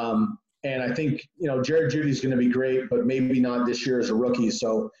 And I think, Jared Judy's going to be great, but maybe not this year as a rookie.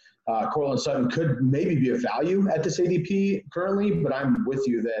 So Courtland Sutton could maybe be a value at this ADP currently, but I'm with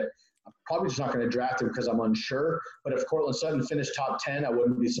you that I'm probably just not going to draft him because I'm unsure. But if Courtland Sutton finished top 10, I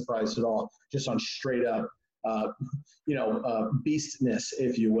wouldn't be surprised at all, just on straight up, beastness,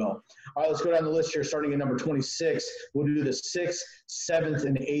 if you will. All right, let's go down the list here, starting at number 26. We'll do the 6th, 7th,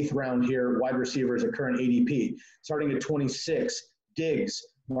 and 8th round here, wide receivers at current ADP. Starting at 26, Diggs,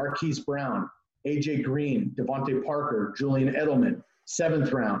 Marquise Brown, A.J. Green, Devontae Parker, Julian Edelman.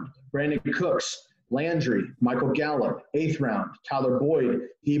 7th round, Brandon Cooks, Landry, Michael Gallup. 8th round, Tyler Boyd,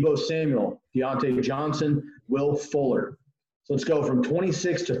 Deebo Samuel, Deontay Johnson, Will Fuller. So let's go from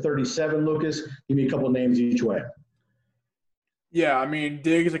 26 to 37, Lucas. Give me a couple of names each way. Yeah, I mean,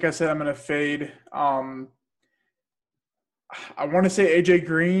 Diggs, like I said, I'm going to fade. I want to say A.J.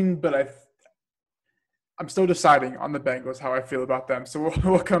 Green, but I'm still deciding on the Bengals how I feel about them. So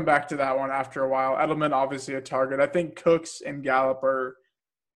we'll come back to that one after a while. Edelman, obviously a target. I think Cooks and Gallup are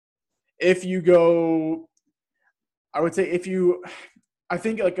 – I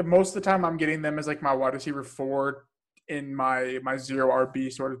think like most of the time I'm getting them as like my wide receiver 4 in my zero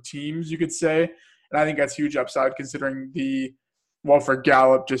RB sort of teams, you could say. And I think that's huge upside considering for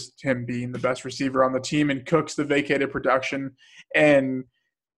Gallup, just him being the best receiver on the team, and Cooks, the vacated production, and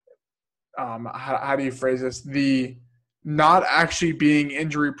how do you phrase this? The not actually being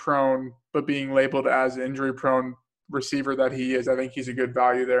injury prone, but being labeled as injury prone receiver that he is. I think he's a good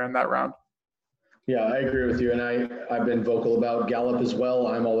value there in that round. Yeah, I agree with you. And I've been vocal about Gallup as well.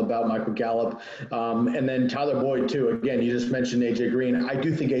 I'm all about Michael Gallup. And then Tyler Boyd too. Again, you just mentioned A.J. Green. I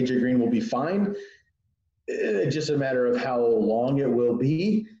do think A.J. Green will be fine. It's just a matter of how long it will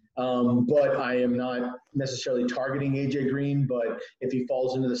be. But I am not necessarily targeting A.J. Green. But if he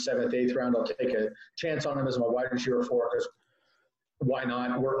falls into the 7th, 8th round, I'll take a chance on him as my wide receiver 4 because why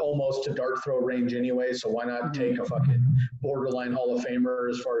not? We're almost to dart throw range anyway, so why not take a fucking borderline Hall of Famer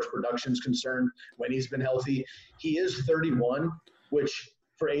as far as production's concerned when he's been healthy. He is 31, which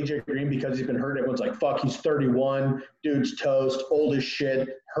for A.J. Green, because he's been hurt, everyone's like, fuck, he's 31, dude's toast, old as shit,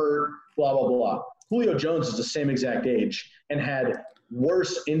 hurt, blah, blah, blah. Julio Jones is the same exact age and had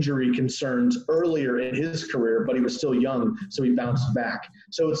worse injury concerns earlier in his career, but he was still young, so he bounced back.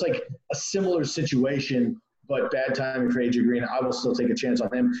 So it's like a similar situation, but bad timing for AJ Green. I will still take a chance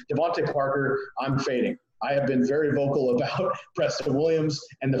on him. Devontae Parker, I'm fading. I have been very vocal about Preston Williams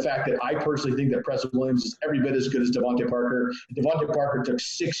and the fact that I personally think that Preston Williams is every bit as good as Devontae Parker. Devontae Parker took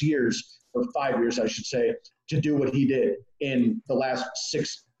 6 years, or 5 years, I should say, to do what he did in the last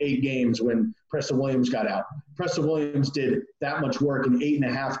 6-8 games when Preston Williams got out. Preston Williams did that much work in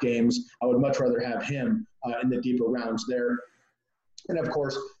 8.5 games. I would much rather have him in the deeper rounds there. And, of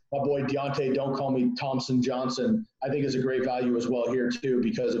course, my boy Deontay, don't call me Thompson Johnson, I think is a great value as well here too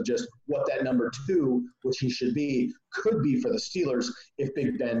because of just what that number 2, which he should be, could be for the Steelers if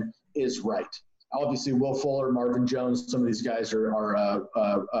Big Ben is right. Obviously, Will Fuller, Marvin Jones, some of these guys are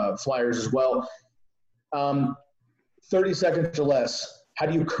flyers as well. 30 seconds or less, how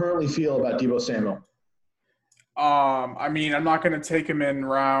do you currently feel about Deebo Samuel? I mean, I'm not going to take him in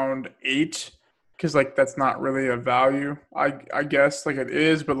round 8 because, like, that's not really a value, I guess. Like, it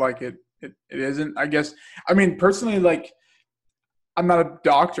is, but, like, it isn't, I guess. I mean, personally, like, I'm not a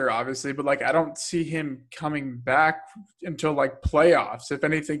doctor, obviously, but, like, I don't see him coming back until, like, playoffs, if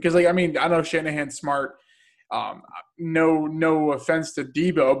anything. Because, like, I mean, I know Shanahan's smart. No offense to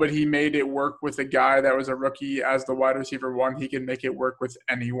Deebo, but he made it work with a guy that was a rookie as the wide receiver 1. He can make it work with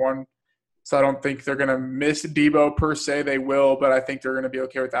anyone. So I don't think they're going to miss Deebo per se. They will, but I think they're going to be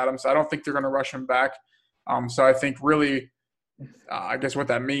okay with Adams. So I don't think they're going to rush him back. So I think really I guess what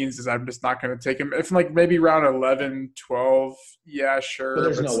that means is I'm just not going to take him. If like maybe round 11, 12, yeah, sure. But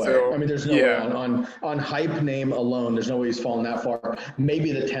there's no still, way. I mean, there's no way on hype name alone. There's no way he's fallen that far.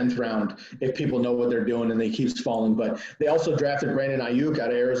 Maybe the 10th round if people know what they're doing and they keeps falling. But they also drafted Brandon Ayuk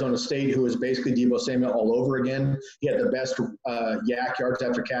out of Arizona State, who is basically Deebo Samuel all over again. He had the best yak yards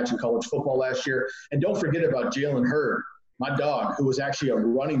after catch in college football last year. And don't forget about Jalen Hurd. My dog, who was actually a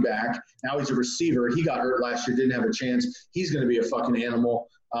running back, now he's a receiver. He got hurt last year, didn't have a chance. He's going to be a fucking animal.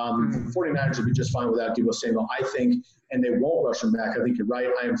 49ers will be just fine without Deebo Samuel, I think, and they won't rush him back. I think you're right.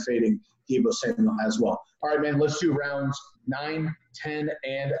 I am fading Deebo Samuel as well. All right, man, let's do rounds 9, 10,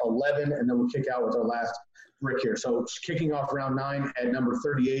 and 11, and then we'll kick out with our last brick here. So kicking off round 9 at number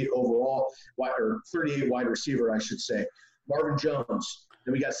 38 overall, or 38 wide receiver, I should say, Marvin Jones.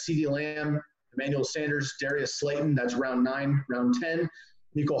 Then we got CeeDee Lamb, Emmanuel Sanders, Darius Slayton, that's round 9. Round 10,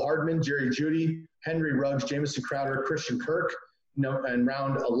 Mecole Hardman, Jerry Jeudy, Henry Ruggs, Jamison Crowder, Christian Kirk. And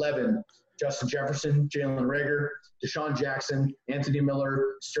round 11, Justin Jefferson, Jalen Reagor, Deshaun Jackson, Anthony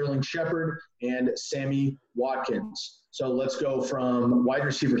Miller, Sterling Shepard, and Sammy Watkins. So let's go from wide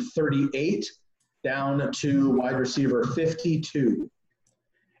receiver 38 down to wide receiver 52.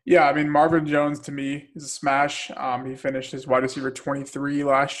 Yeah, I mean, Marvin Jones to me is a smash. He finished as wide receiver 23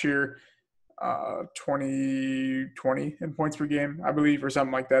 last year. 20 in points per game, I believe, or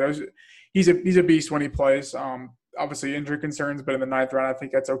something like that. He's a beast when he plays. Obviously injury concerns, but in the 9th round, I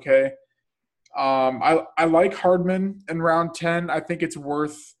think that's okay. I like Hardman in round 10. I think it's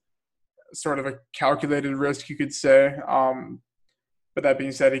worth sort of a calculated risk, you could say. But that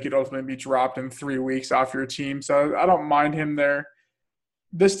being said, he could ultimately be dropped in 3 weeks off your team. So I don't mind him there.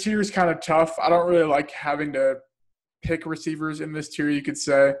 This tier is kind of tough. I don't really like having to pick receivers in this tier, you could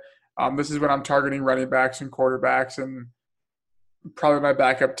say. This is when I'm targeting running backs and quarterbacks and probably my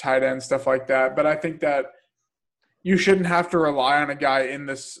backup tight end, stuff like that. But I think that you shouldn't have to rely on a guy in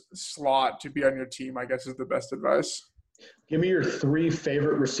this slot to be on your team, I guess is the best advice. Give me your 3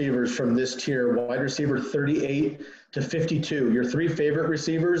 favorite receivers from this tier, wide receiver 38 to 52. Your 3 favorite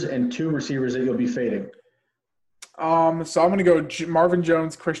receivers and 2 receivers that you'll be fading. So I'm going to go Marvin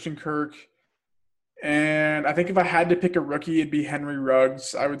Jones, Christian Kirk. And I think if I had to pick a rookie, it'd be Henry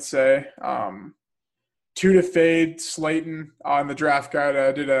Ruggs, I would say. 2 to fade, Slayton. On the Draft Guide,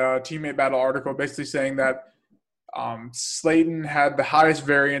 I did a teammate battle article basically saying that Slayton had the highest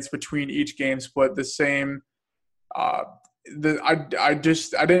variance between each game split. The same. I did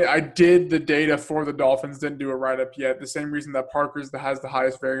the data for the Dolphins, didn't do a write-up yet. The same reason that Parker's has the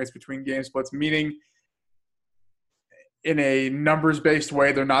highest variance between game splits, meaning in a numbers-based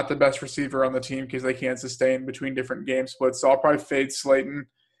way, they're not the best receiver on the team because they can't sustain between different game splits. So I'll probably fade Slayton.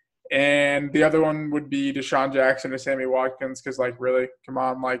 And the other one would be Deshaun Jackson to Sammy Watkins because, like, really, come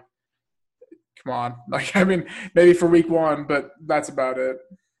on. Like, I mean, maybe for week 1, but that's about it.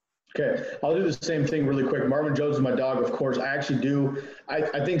 Okay, I'll do the same thing really quick. Marvin Jones is my dog, of course. I actually do.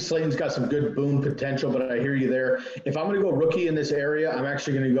 I think Slayton's got some good boom potential, but I hear you there. If I'm going to go rookie in this area, I'm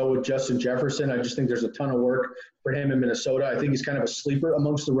actually going to go with Justin Jefferson. I just think there's a ton of work for him in Minnesota. I think he's kind of a sleeper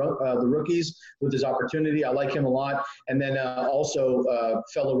amongst the rookies with his opportunity. I like him a lot. And then also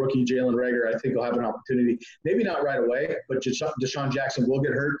fellow rookie Jalen Reagor, I think he'll have an opportunity. Maybe not right away, but Deshaun Jackson will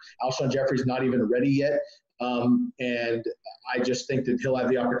get hurt. Alshon Jeffrey's not even ready yet. And I just think that he'll have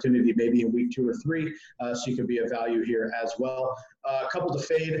the opportunity maybe in week 2 or 3, so he could be a value here as well. A couple to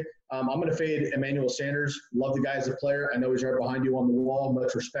fade. I'm going to fade Emmanuel Sanders. Love the guy as a player. I know he's right behind you on the wall.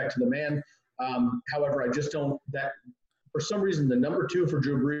 Much respect to the man. However, I just don't – that for some reason the number 2 for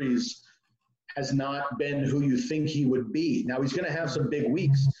Drew Brees has not been who you think he would be. Now he's going to have some big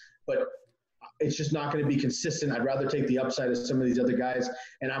weeks, but – it's just not going to be consistent. I'd rather take the upside of some of these other guys.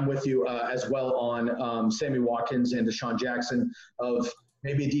 And I'm with you as well on Sammy Watkins and Deshaun Jackson of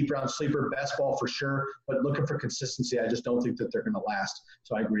maybe a deep round sleeper, best ball for sure, but looking for consistency. I just don't think that they're going to last.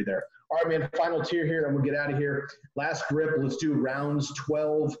 So I agree there. All right, man, final tier here, and we'll get out of here. Last grip, let's do rounds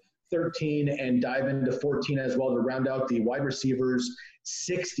 12, 13, and dive into 14 as well to round out the wide receivers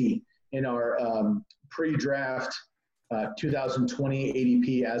 60 in our pre-draft 2020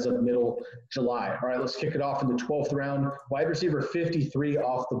 ADP as of middle July. All right, let's kick it off in the 12th round. Wide receiver 53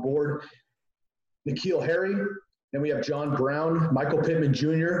 off the board. N'Keal Harry. Then we have John Brown, Michael Pittman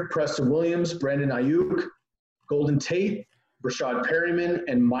Jr., Preston Williams, Brandon Ayuk, Golden Tate, Rashad Perryman,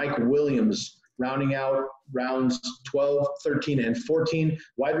 and Mike Williams, rounding out rounds 12, 13, and 14.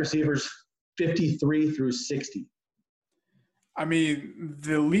 Wide receivers 53 through 60. I mean,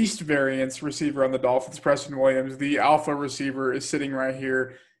 the least variance receiver on the Dolphins, Preston Williams, the alpha receiver, is sitting right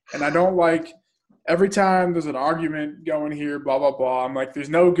here. And I don't like – every time there's an argument going here, blah, blah, blah, I'm like, there's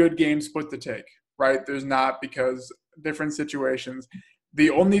no good game split to take, right? There's not, because different situations. The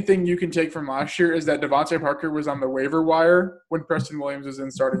only thing you can take from last year is that Devontae Parker was on the waiver wire when Preston Williams was in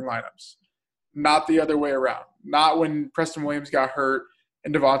starting lineups, not the other way around. Not when Preston Williams got hurt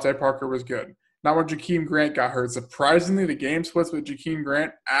and Devontae Parker was good. Not when Jakeem Grant got hurt. Surprisingly, the game splits with Jakeem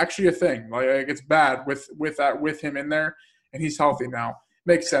Grant actually a thing. Like it's bad with him in there, and he's healthy now.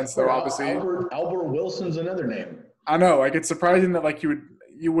 Makes sense though, obviously. Albert Wilson's another name. I know. Like it's surprising that like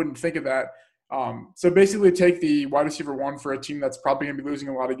you wouldn't think of that. So basically, take the wide receiver 1 for a team that's probably going to be losing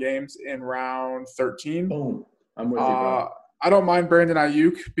a lot of games in round 13. Boom. I'm with you, bro. I don't mind Brandon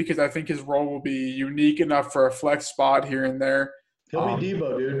Ayuk because I think his role will be unique enough for a flex spot here and there. He'll be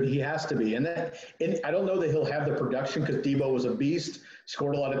Debo, dude. He has to be. And I don't know that he'll have the production because Debo was a beast,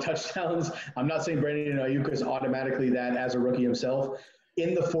 scored a lot of touchdowns. I'm not saying Brandon Ayuk is automatically that as a rookie himself.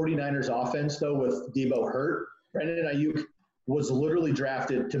 In the 49ers offense, though, with Debo hurt, Brandon Ayuk was literally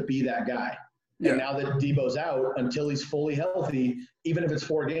drafted to be that guy. Yeah. And now that Debo's out, until he's fully healthy, even if it's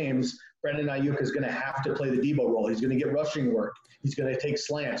 4 games, Brandon Ayuk is going to have to play the Debo role. He's going to get rushing work. He's going to take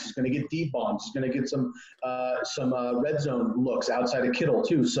slants. He's going to get deep bombs. He's going to get some red zone looks outside of Kittle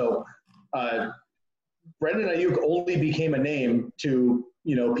too. So Brandon Ayuk only became a name to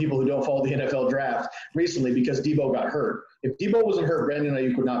people who don't follow the NFL draft recently because Debo got hurt. If Debo wasn't hurt, Brandon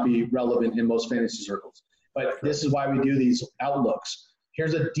Ayuk would not be relevant in most fantasy circles. But this is why we do these outlooks.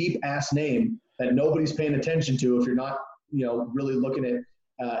 Here's a deep ass name that nobody's paying attention to if you're not really looking at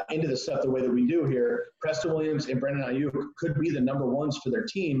into the stuff the way that we do here. Preston Williams and Brandon Ayuk could be the number 1s for their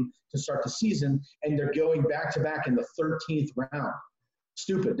team to start the season, and they're going back-to-back in the 13th round.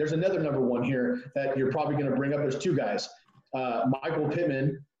 Stupid. There's another number 1 here that you're probably going to bring up. There's 2 guys. Michael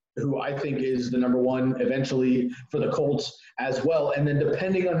Pittman, who I think is the number 1 eventually for the Colts as well. And then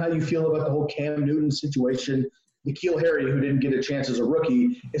depending on how you feel about the whole Cam Newton situation, N'Keal Harry, who didn't get a chance as a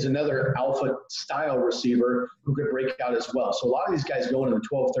rookie, is another alpha-style receiver who could break out as well. So a lot of these guys going in the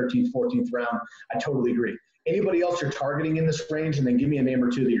 12th, 13th, 14th round, I totally agree. Anybody else you're targeting in this range? And then give me a name or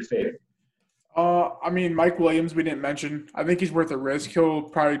 2 that you're fading. I mean, Mike Williams we didn't mention. I think he's worth a risk. He'll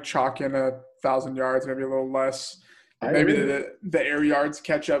probably chalk in 1,000 yards, maybe a little less. Maybe the air yards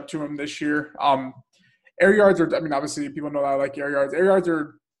catch up to him this year. Air yards are – I mean, obviously people know that I like air yards. Air yards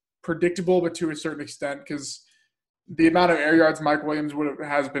are predictable, but to a certain extent because – the amount of air yards Mike Williams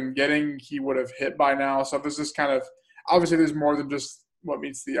has been getting, he would have hit by now. So this is kind of – obviously there's more than just what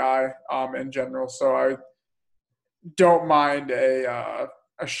meets the eye in general. So I don't mind a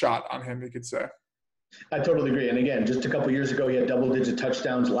shot on him, you could say. I totally agree. And again, just a couple years ago, he had double-digit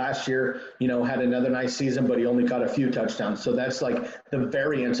touchdowns. Last year, had another nice season, but he only caught a few touchdowns. So that's like the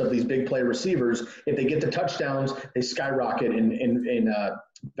variance of these big play receivers. If they get the touchdowns, they skyrocket in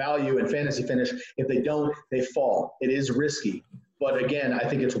value and fantasy finish. If they don't, they fall. It is risky. But again, I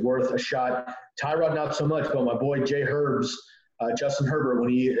think it's worth a shot. Tyrod, not so much, but my boy Jay Herbs, Justin Herbert, when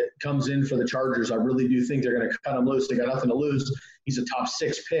he comes in for the Chargers, I really do think they're going to cut him loose. They got nothing to lose. He's a top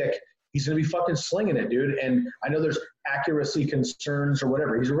 6 pick. He's going to be fucking slinging it, dude. And I know there's accuracy concerns or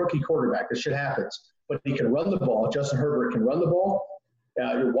whatever. He's a rookie quarterback. This shit happens. But he can run the ball. Justin Herbert can run the ball.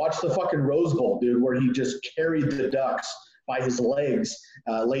 Watch the fucking Rose Bowl, dude, where he just carried the Ducks by his legs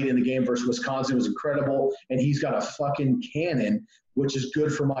late in the game versus Wisconsin. It was incredible. And he's got a fucking cannon, which is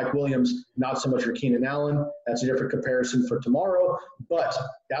good for Mike Williams, not so much for Keenan Allen. That's a different comparison for tomorrow. But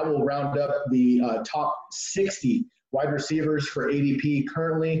that will round up the top 60 wide receivers for ADP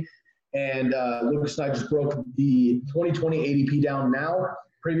currently. And Lucas and I just broke the 2020 ADP down now.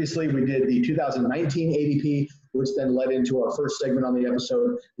 Previously, we did the 2019 ADP, which then led into our first segment on the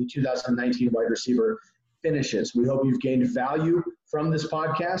episode, the 2019 wide receiver finishes. We hope you've gained value from this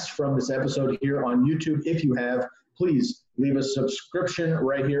podcast, from this episode here on YouTube. If you have, please leave a subscription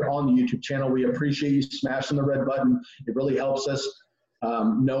right here on the YouTube channel. We appreciate you smashing the red button. It really helps us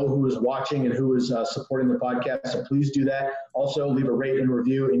know who is watching and who is supporting the podcast. So please do that. Also, leave a rate and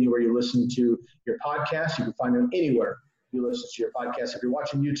review anywhere you listen to your podcast. You can find them anywhere you listen to your podcast. If you're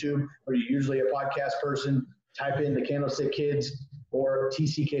watching YouTube or you're usually a podcast person, type in the Candlestick Kids or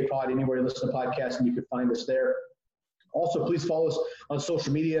TCK Pod anywhere you listen to podcasts, and you can find us there. Also, please follow us on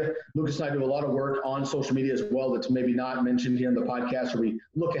social media. Lucas and I do a lot of work on social media as well that's maybe not mentioned here in the podcast, where we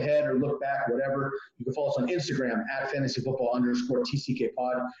look ahead or look back, whatever. You can follow us on Instagram at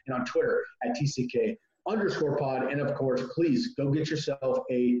fantasyfootball_TCK-pod and on Twitter at TCK_pod. And, of course, please go get yourself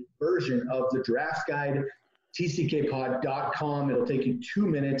a version of the draft guide, tckpod.com. It'll take you 2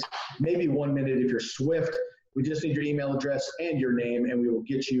 minutes, maybe 1 minute if you're swift. We just need your email address and your name, and we will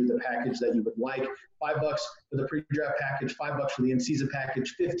get you the package that you would like. $5 for the pre-draft package, $5 for the in-season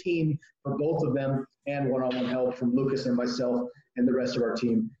package, $15 for both of them, and one-on-one help from Lucas and myself and the rest of our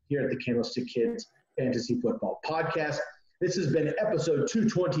team here at the Candlestick Kids Fantasy Football Podcast. This has been episode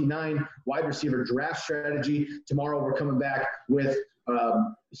 229, Wide Receiver Draft Strategy. Tomorrow we're coming back with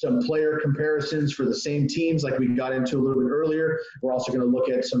some player comparisons for the same teams like we got into a little bit earlier. We're also going to look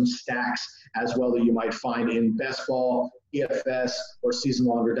at some stacks as well that you might find in best ball, EFS, or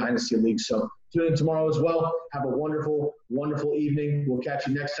season-longer dynasty leagues. So tune in tomorrow as well. Have a wonderful, wonderful evening. We'll catch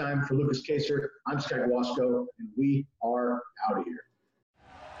you next time. For Lucas Kaser, I'm Sky Guasco, and we are out of here.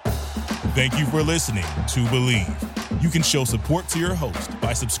 Thank you for listening to Believe. You can show support to your host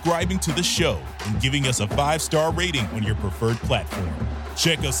by subscribing to the show and giving us a 5-star rating on your preferred platform.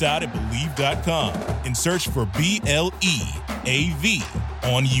 Check us out at Believe.com and search for BLEAV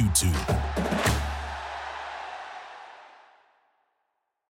on YouTube.